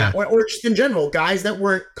 Or just in general, guys that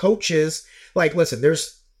weren't coaches. Like, listen,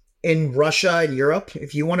 there's in Russia and Europe,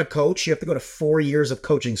 if you want to coach, you have to go to 4 years of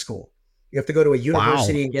coaching school. You have to go to a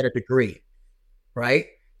university and get a degree, right?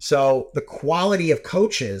 So the quality of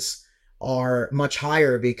coaches are much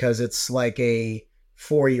higher because it's like a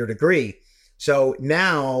 4-year degree. So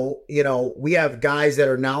now, we have guys that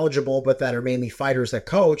are knowledgeable, but that are mainly fighters that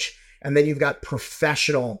coach. And then you've got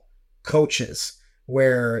professional coaches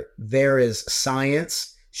where there is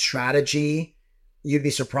science, strategy. You'd be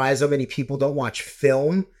surprised how many people don't watch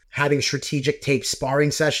film, having strategic tape sparring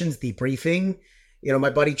sessions, debriefing. My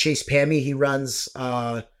buddy Chase Pammy, he runs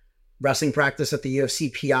wrestling practice at the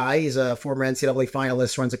UFC PI. He's a former NCAA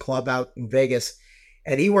finalist, runs a club out in Vegas.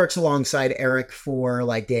 And he works alongside Eric for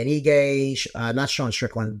like Dan Ige, not Sean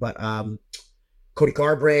Strickland, but Cody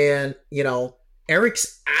Garbrandt.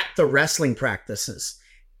 Eric's at the wrestling practices.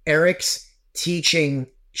 Eric's teaching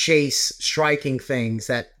Chase striking things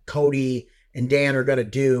that Cody and Dan are going to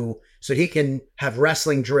do so he can have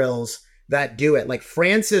wrestling drills that do it. Like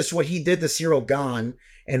Francis, what he did to Cyril Gane,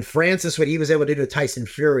 and Francis, what he was able to do to Tyson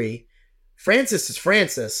Fury. Francis is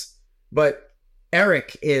Francis, but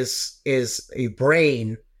Eric is a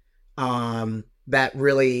brain that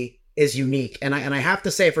really is unique. And I have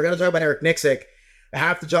to say, if we're going to talk about Eric Nixick, I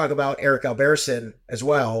have to talk about Eric Alberson as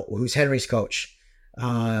well, who's Henry's coach.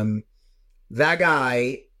 That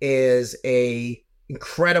guy is a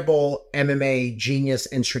incredible MMA genius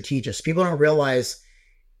and strategist. People don't realize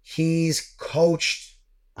he's coached,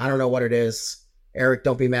 I don't know what it is. Eric,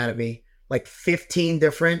 don't be mad at me. Like 15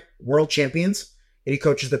 different world champions. And he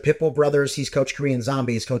coaches the Pitbull brothers. He's coached Korean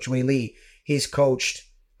Zombie. He's coached Wei Lee. He's coached,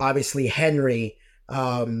 obviously, Henry.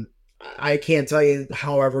 I can't tell you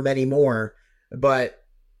however many more. But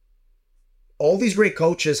all these great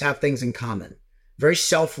coaches have things in common. Very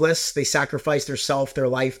selfless. They sacrifice their self, their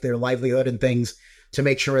life, their livelihood, and things to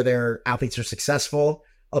make sure their athletes are successful.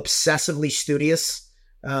 Obsessively studious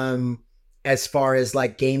as far as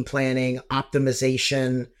like game planning,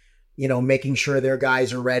 optimization, making sure their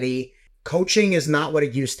guys are ready. Coaching is not what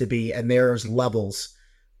it used to be, and there's levels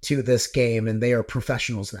to this game, and they are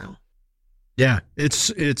professionals now. Yeah,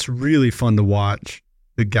 it's really fun to watch.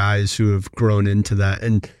 the guys who have grown into that.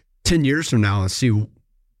 And 10 years from now, let's see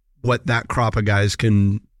what that crop of guys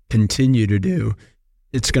can continue to do.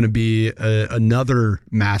 It's going to be another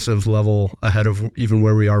massive level ahead of even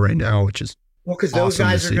where we are right now, which is because those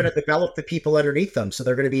guys are going to develop the people underneath them, so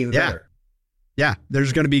they're going to be even better. Yeah,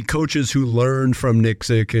 there's going to be coaches who learn from Nick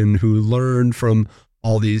Zick and who learn from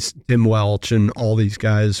all these Tim Welch and all these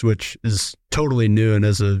guys, which is totally new. And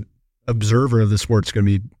as a observer of the sport, it's going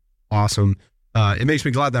to be awesome. It makes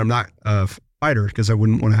me glad that I'm not a fighter, because I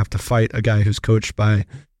wouldn't want to have to fight a guy who's coached by,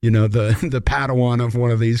 the Padawan of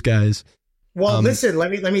one of these guys. Well, listen,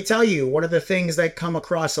 let me tell you, one of the things that come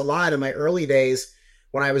across a lot in my early days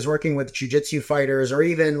when I was working with jiu-jitsu fighters or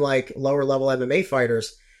even like lower level MMA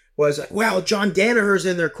fighters was, well, John Danaher's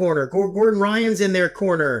in their corner, Gordon Ryan's in their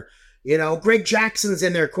corner, Greg Jackson's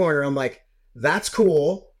in their corner. I'm like, that's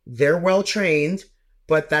cool. They're well trained,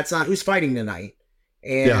 but that's not who's fighting tonight.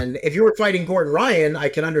 And if you were fighting Gordon Ryan, I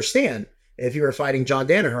can understand. If you were fighting John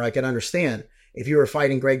Danaher, I can understand. If you were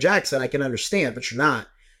fighting Greg Jackson, I can understand, but you're not.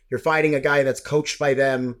 You're fighting a guy that's coached by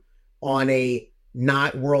them on a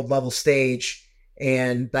not world level stage.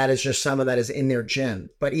 And that is just someone that is in their gym.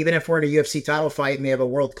 But even if we're in a UFC title fight and they have a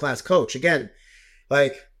world-class coach, again,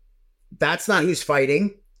 like, that's not who's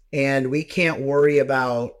fighting. And we can't worry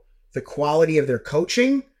about the quality of their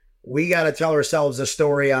coaching. We got to tell ourselves a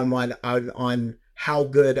story on how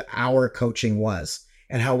good our coaching was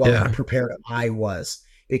and how well prepared I was.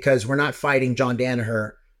 Because we're not fighting John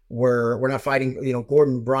Danaher. We're not fighting,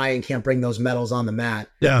 Gordon Bryan can't bring those medals on the mat.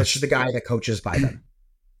 Yeah. That's just the guy that coaches by them.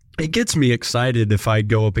 It gets me excited if I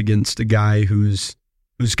go up against a guy who's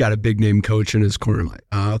got a big name coach in his corner. I'm like,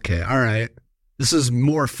 oh, okay, all right. This is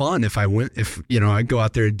more fun if I go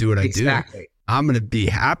out there and do what I do. I'm going to be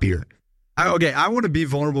happier. I want to be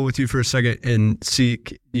vulnerable with you for a second and see,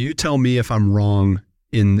 you tell me if I'm wrong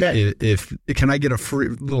can I get a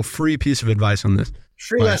free piece of advice on this?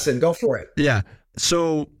 Free lesson, go for it. Yeah.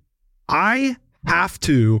 So I have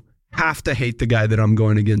to hate the guy that I'm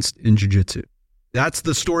going against in jiu-jitsu. That's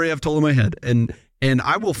the story I've told in my head. And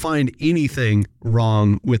I will find anything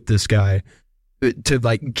wrong with this guy to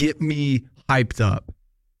like get me hyped up.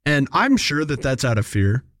 And I'm sure that that's out of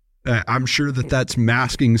fear. I'm sure that that's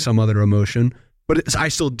masking some other emotion, but I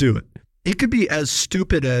still do it. It could be as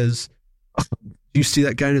stupid as, you see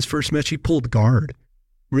that guy in his first match, he pulled guard.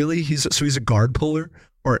 Really? He's a guard puller?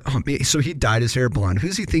 Or, so he dyed his hair blonde. Who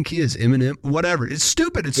does he think he is? Eminem? Whatever. It's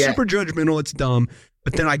stupid. It's super judgmental. It's dumb.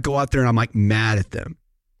 But then I go out there and I'm like mad at them.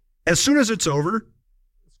 As soon as it's over,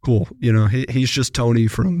 it's cool. He's just Tony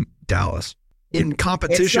from Dallas. In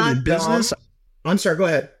competition, in business. Dumb. I'm sorry, go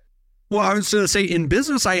ahead. Well, I was going to say, in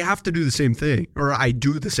business, I have to do the same thing, or I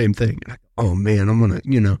do the same thing. Oh man, I'm going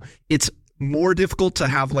to, it's more difficult to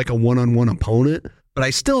have like a one-on-one opponent, but I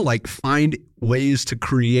still like find ways to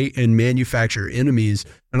create and manufacture enemies.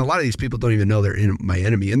 And a lot of these people don't even know they're my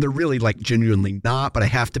enemy, and they're really like genuinely not, but I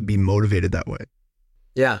have to be motivated that way.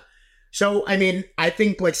 Yeah. So, I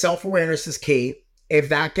think like self-awareness is key. If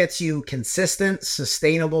that gets you consistent,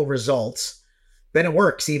 sustainable results, then it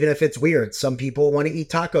works, even if it's weird. Some people want to eat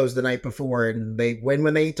tacos the night before and they win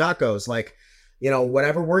when they eat tacos. Like,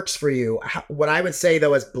 whatever works for you. What I would say,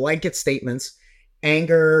 though, as blanket statements,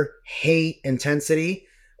 anger, hate, intensity,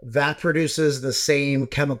 that produces the same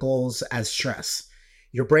chemicals as stress.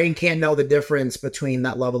 Your brain can't know the difference between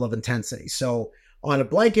that level of intensity. So on a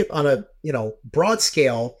broad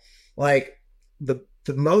scale, like the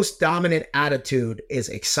most dominant attitude is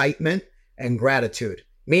excitement and gratitude.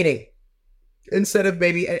 Meaning, instead of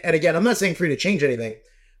maybe, and again, I'm not saying for you to change anything,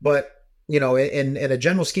 but in a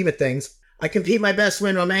general scheme of things, I compete my best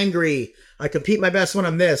when I'm angry. I compete my best when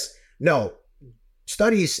I'm this. No,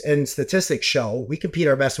 studies and statistics show we compete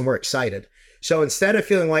our best when we're excited. So instead of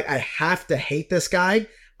feeling like I have to hate this guy,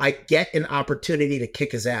 I get an opportunity to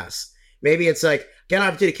kick his ass. Maybe it's like, get an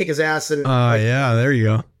opportunity to kick his ass. And there you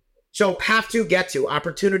go. So have to, get to,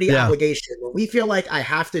 opportunity, obligation. When we feel like I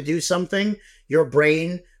have to do something, your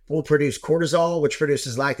brain will produce cortisol, which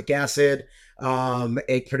produces lactic acid.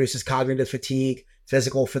 It produces cognitive fatigue,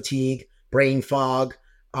 physical fatigue, brain fog.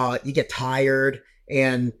 You get tired,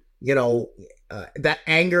 and that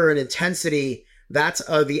anger and intensity, that's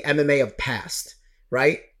the MMA of past,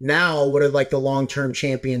 right? Now, what do like the long-term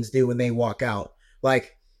champions do when they walk out?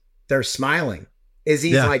 Like, they're smiling.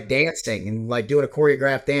 Izzy's like dancing and like doing a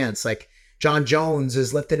choreographed dance. Like John Jones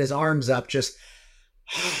is lifting his arms up, just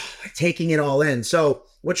taking it all in. So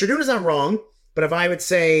what you're doing is not wrong, but if I would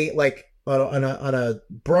say like on a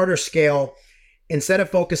broader scale, instead of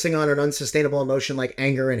focusing on an unsustainable emotion like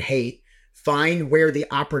anger and hate, find where the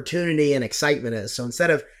opportunity and excitement is. So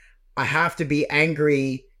instead of I have to be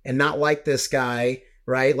angry and not like this guy,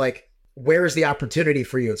 right? Like, where is the opportunity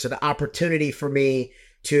for you? So the opportunity for me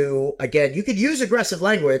to, again, you could use aggressive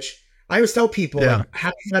language. I always tell people, like,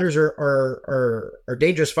 happy fighters are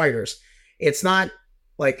dangerous fighters. It's not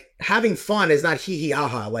like having fun is not hee hee ha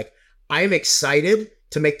ha. Like, I am excited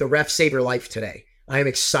to make the ref save your life today. I am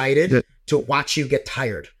excited to watch you get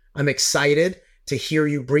tired. I'm excited to hear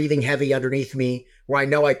you breathing heavy underneath me where I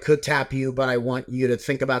know I could tap you, but I want you to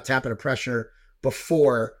think about tapping a pressure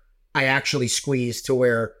before I actually squeeze to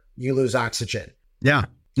where you lose oxygen. Yeah.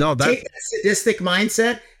 No, take that sadistic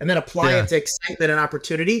mindset and then apply it to excitement and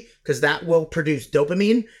opportunity, because that will produce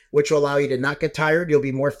dopamine, which will allow you to not get tired. You'll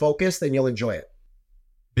be more focused and you'll enjoy it.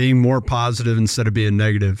 Being more positive instead of being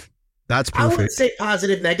negative. That's perfect. I wouldn't say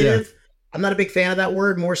positive, negative. Yeah. I'm not a big fan of that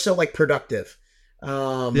word. More so like productive.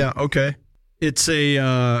 Okay. It's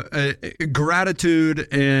a gratitude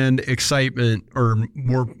and excitement are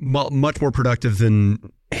much more productive than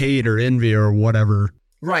hate or envy or whatever.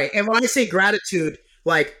 Right. And when I say gratitude,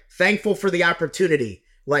 like thankful for the opportunity,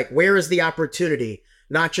 like where is the opportunity?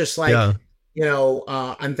 Not just like,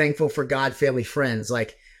 I'm thankful for God, family, friends.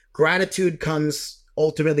 Like gratitude comes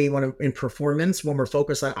ultimately when in performance, when we're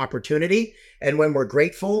focused on opportunity, and when we're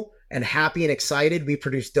grateful and happy and excited, we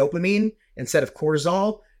produce dopamine instead of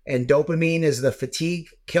cortisol. And dopamine is the fatigue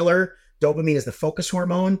killer. Dopamine is the focus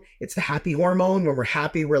hormone. It's the happy hormone. When we're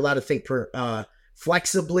happy, we're allowed to think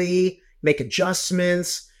flexibly, make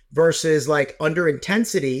adjustments, versus like under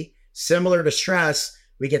intensity, similar to stress,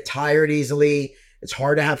 we get tired easily. It's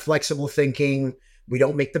hard to have flexible thinking. We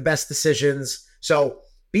don't make the best decisions. So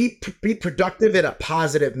be productive in a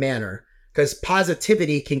positive manner, because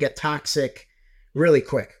positivity can get toxic really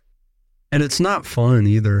quick. And it's not fun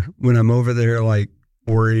either when I'm over there like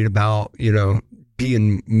worried about,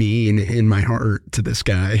 being mean in my heart to this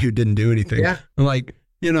guy who didn't do anything. Yeah. I'm like,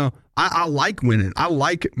 I like winning. I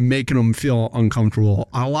like making them feel uncomfortable.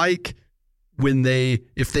 I like when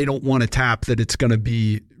if they don't want to tap, that it's going to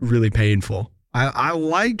be really painful. I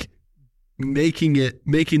like making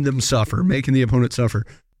them suffer, making the opponent suffer.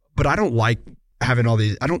 But I don't like having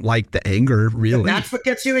I don't like the anger, really. And that's what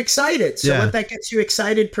gets you excited. So let that gets you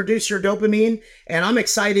excited, produce your dopamine. And I'm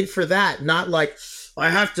excited for that. Not like, I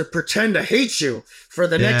have to pretend to hate you for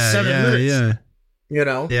the next 7 minutes.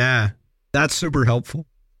 Yeah. Yeah. That's super helpful.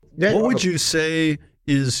 Yeah. What would you say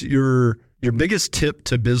is your biggest tip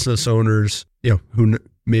to business owners, who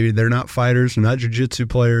maybe they're not fighters, they're not jiu-jitsu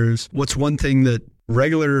players? What's one thing that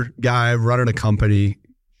regular guy running a company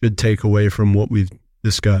should take away from what we've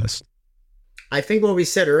discussed? I think what we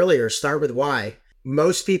said earlier, start with why.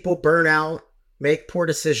 Most people burn out, make poor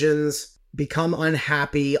decisions, become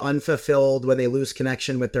unhappy, unfulfilled when they lose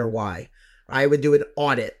connection with their why. I would do an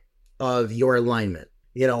audit of your alignment.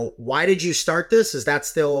 Why did you start this?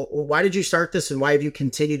 Why did you start this, and why have you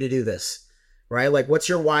continued to do this? Right? Like, what's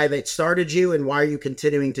your why that started you, and why are you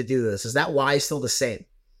continuing to do this? Is that why still the same?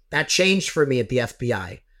 That changed for me at the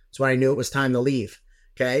FBI. That's when I knew it was time to leave.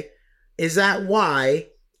 Okay. Is that why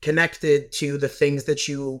connected to the things that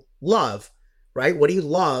you love, right? What do you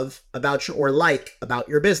love about about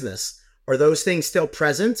your business? Are those things still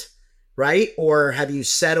present, right? Or have you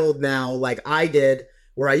settled now like I did,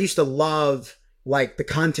 where I used to love like the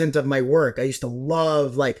content of my work. I used to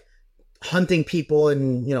love like hunting people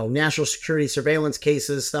in, national security surveillance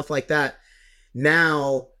cases, stuff like that.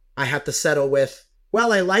 Now I have to settle with,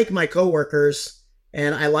 well, I like my coworkers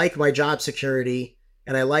and I like my job security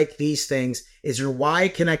and I like these things. Is your why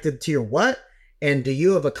connected to your what? And do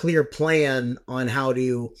you have a clear plan on how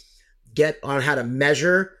to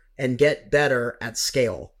measure and get better at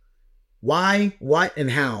scale? Why, what, and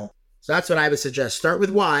how? So that's what I would suggest. Start with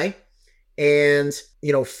why, and,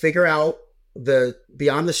 figure out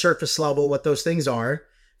beyond the surface level, what those things are.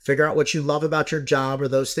 Figure out what you love about your job. Are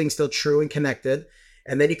those things still true and connected?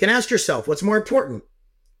 And then you can ask yourself, what's more important?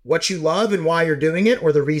 What you love and why you're doing it,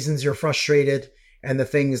 or the reasons you're frustrated and the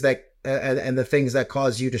things that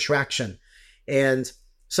cause you distraction? And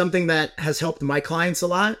something that has helped my clients a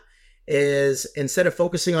lot is, instead of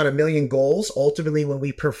focusing on a million goals, ultimately when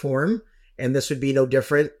we perform, and this would be no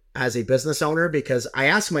different as a business owner, because I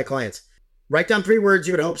ask my clients, write down 3 words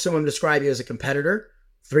you would hope someone would describe you as a competitor,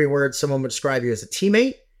 3 words someone would describe you as a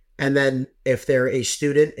teammate, and then if they're a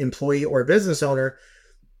student, employee, or business owner,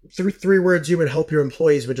 3 words you would hope your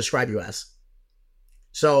employees would describe you as.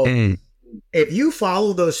 So if you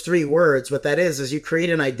follow those 3 words, what that is you create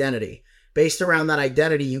an identity. Based around that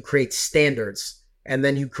identity, you create standards, and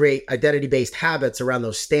then you create identity-based habits around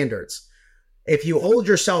those standards. If you hold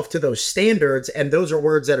yourself to those standards, and those are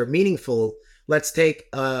words that are meaningful, let's take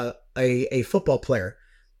a football player.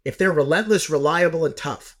 If they're relentless, reliable, and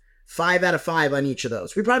tough, 5 out of 5 on each of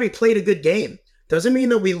those, we probably played a good game. Doesn't mean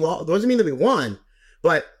that we doesn't mean that we won,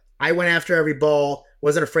 but I went after every ball,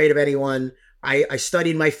 wasn't afraid of anyone. I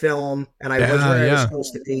studied my film, and I was where I was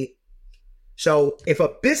supposed to be. So if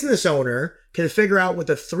a business owner can figure out with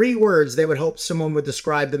the 3 words they would hope someone would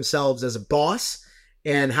describe themselves as a boss,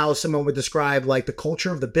 and how someone would describe like the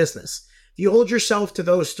culture of the business, if you hold yourself to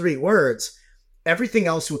those 3 words, everything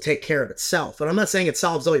else will take care of itself. And I'm not saying it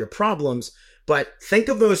solves all your problems, but think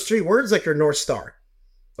of those 3 words like your North Star.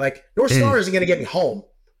 Like, North Star isn't going to get me home,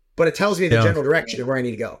 but it tells me the general direction of where I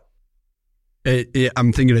need to go.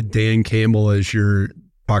 I'm thinking of Dan Campbell as you're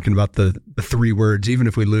talking about the 3 words. Even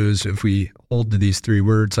if we lose, if we hold to these 3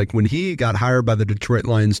 words, like when he got hired by the Detroit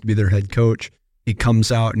Lions to be their head coach, he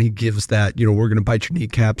comes out and he gives that, we're going to bite your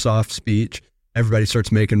kneecaps off speech. Everybody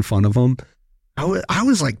starts making fun of him. I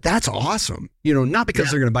was like, that's awesome. Not because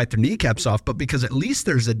they're going to bite their kneecaps off, but because at least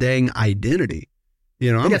there's a dang identity.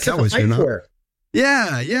 I'm a Cowboys fan.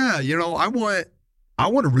 Yeah. I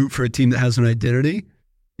want to root for a team that has an identity.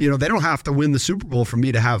 They don't have to win the Super Bowl for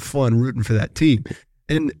me to have fun rooting for that team.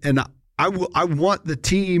 And I want the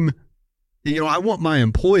team, I want my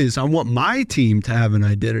employees, I want my team to have an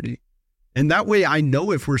identity. And that way I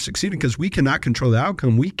know if we're succeeding, because we cannot control the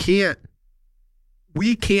outcome. We can't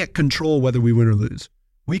control whether we win or lose.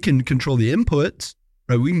 We can control the inputs,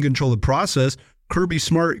 right? We can control the process. Kirby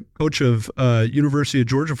Smart, coach of University of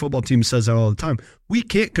Georgia football team, says that all the time. We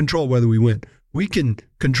can't control whether we win. We can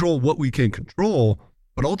control what we can control,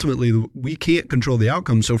 but ultimately we can't control the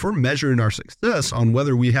outcome. So if we're measuring our success on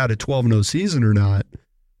whether we had a 12-0 season or not,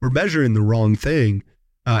 we're measuring the wrong thing,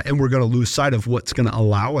 and we're going to lose sight of what's going to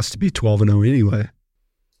allow us to be 12-0 anyway.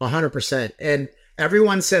 100%. And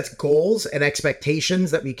everyone sets goals and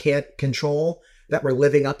expectations that we can't control, that we're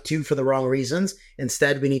living up to for the wrong reasons.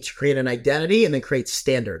 Instead, we need to create an identity and then create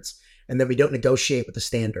standards. And then we don't negotiate with the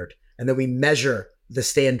standard. And then we measure the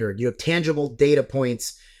standard. You have tangible data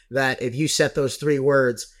points that if you set those 3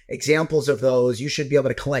 words, examples of those, you should be able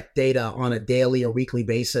to collect data on a daily or weekly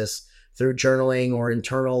basis through journaling or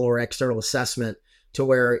internal or external assessment to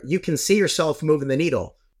where you can see yourself moving the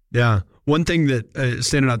needle. Yeah. One thing that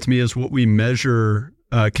standing out to me is what we measure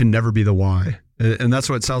can never be the why. And that's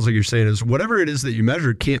what it sounds like you're saying is whatever it is that you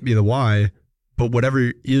measure can't be the why, but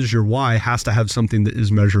whatever is your why has to have something that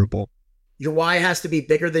is measurable. Your why has to be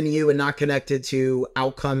bigger than you and not connected to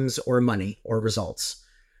outcomes or money or results.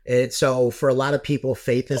 So for a lot of people,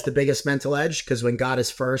 faith is the biggest mental edge, because when God is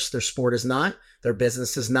first, their sport is not, their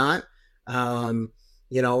business is not. And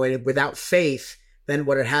without faith, then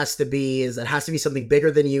what it has to be is it has to be something bigger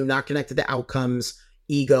than you, not connected to outcomes,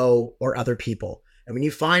 ego, or other people. And when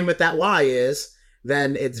you find what that why is,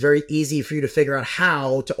 then it's very easy for you to figure out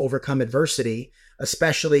how to overcome adversity,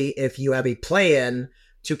 especially if you have a plan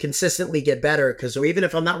to consistently get better. Because even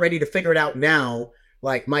if I'm not ready to figure it out now,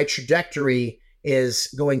 like my trajectory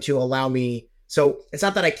is going to allow me. So it's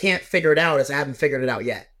not that I can't figure it out, it's I haven't figured it out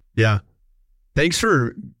yet. Yeah. Thanks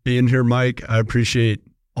for being here, Mike. I appreciate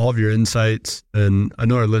all of your insights, and I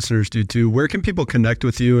know our listeners do too. Where can people connect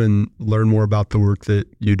with you and learn more about the work that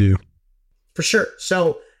you do? For sure.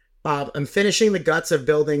 So I'm finishing the guts of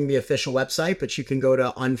building the official website, but you can go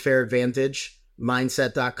to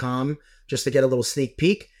unfairadvantagemindset.com just to get a little sneak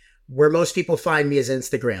peek. Where most people find me is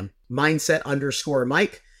Instagram,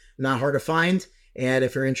 mindset_Mike, not hard to find. And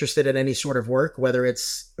if you're interested in any sort of work, whether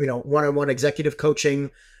it's, one-on-one executive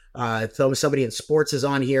coaching, somebody in sports is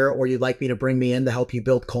on here, or you'd like me to bring me in to help you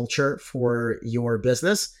build culture for your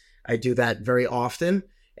business, I do that very often.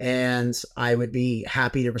 And I would be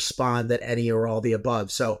happy to respond at any or all the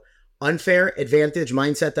above. So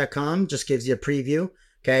unfairadvantagemindset.com just gives you a preview.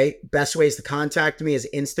 Okay. Best ways to contact me is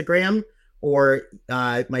Instagram, or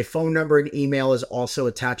my phone number and email is also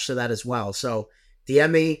attached to that as well. So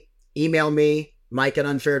DM me, email me,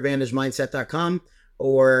 Mike@unfairadvantagemindset.com,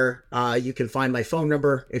 or you can find my phone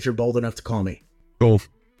number if you're bold enough to call me. Cool.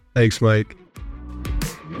 Thanks, Mike.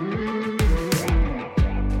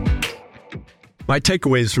 My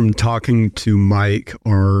takeaways from talking to Mike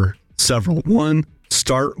are several. One,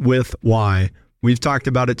 start with why. We've talked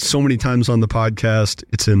about it so many times on the podcast.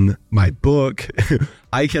 It's in my book.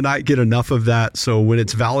 I cannot get enough of that. So when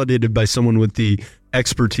it's validated by someone with the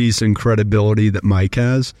expertise and credibility that Mike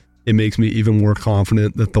has, it makes me even more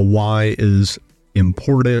confident that the why is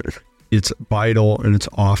important, it's vital, and it's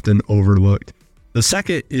often overlooked. The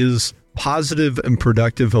second is positive and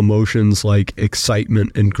productive emotions like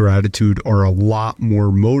excitement and gratitude are a lot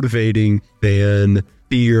more motivating than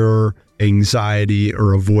fear, anxiety,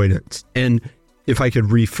 or avoidance. And if I could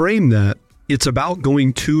reframe that, it's about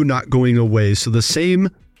going to, not going away. So the same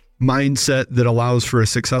mindset that allows for a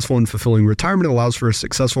successful and fulfilling retirement, allows for a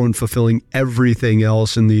successful and fulfilling everything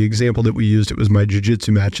else. In the example that we used, it was my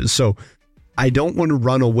jiu-jitsu matches. So I don't want to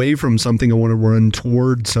run away from something. I want to run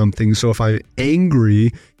toward something. So if I'm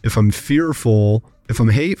angry, if I'm fearful, if I'm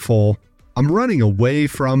hateful, I'm running away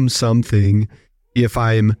from something. If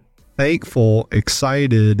I'm thankful,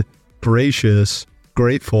 excited, gracious,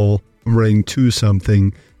 grateful, I'm running to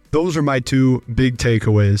something. Those are my two big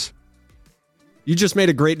takeaways. You just made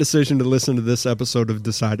a great decision to listen to this episode of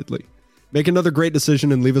Decidedly. Make another great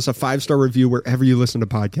decision and leave us a 5-star review wherever you listen to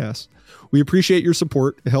podcasts. We appreciate your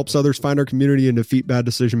support. It helps others find our community and defeat bad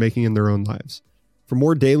decision-making in their own lives. For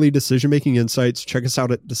more daily decision-making insights, check us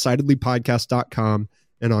out at decidedlypodcast.com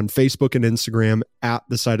and on Facebook and Instagram at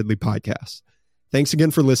Decidedly Podcast. Thanks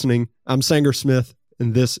again for listening. I'm Sanger Smith,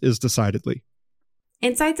 and this is Decidedly.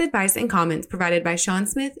 Insights, advice, and comments provided by Sean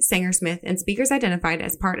Smith, Sanger Smith, and speakers identified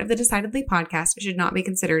as part of the Decidedly podcast should not be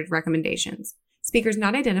considered recommendations. Speakers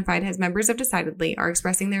not identified as members of Decidedly are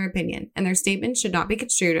expressing their opinion, and their statements should not be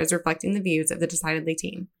construed as reflecting the views of the Decidedly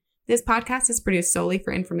team. This podcast is produced solely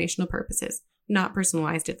for informational purposes, not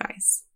personalized advice.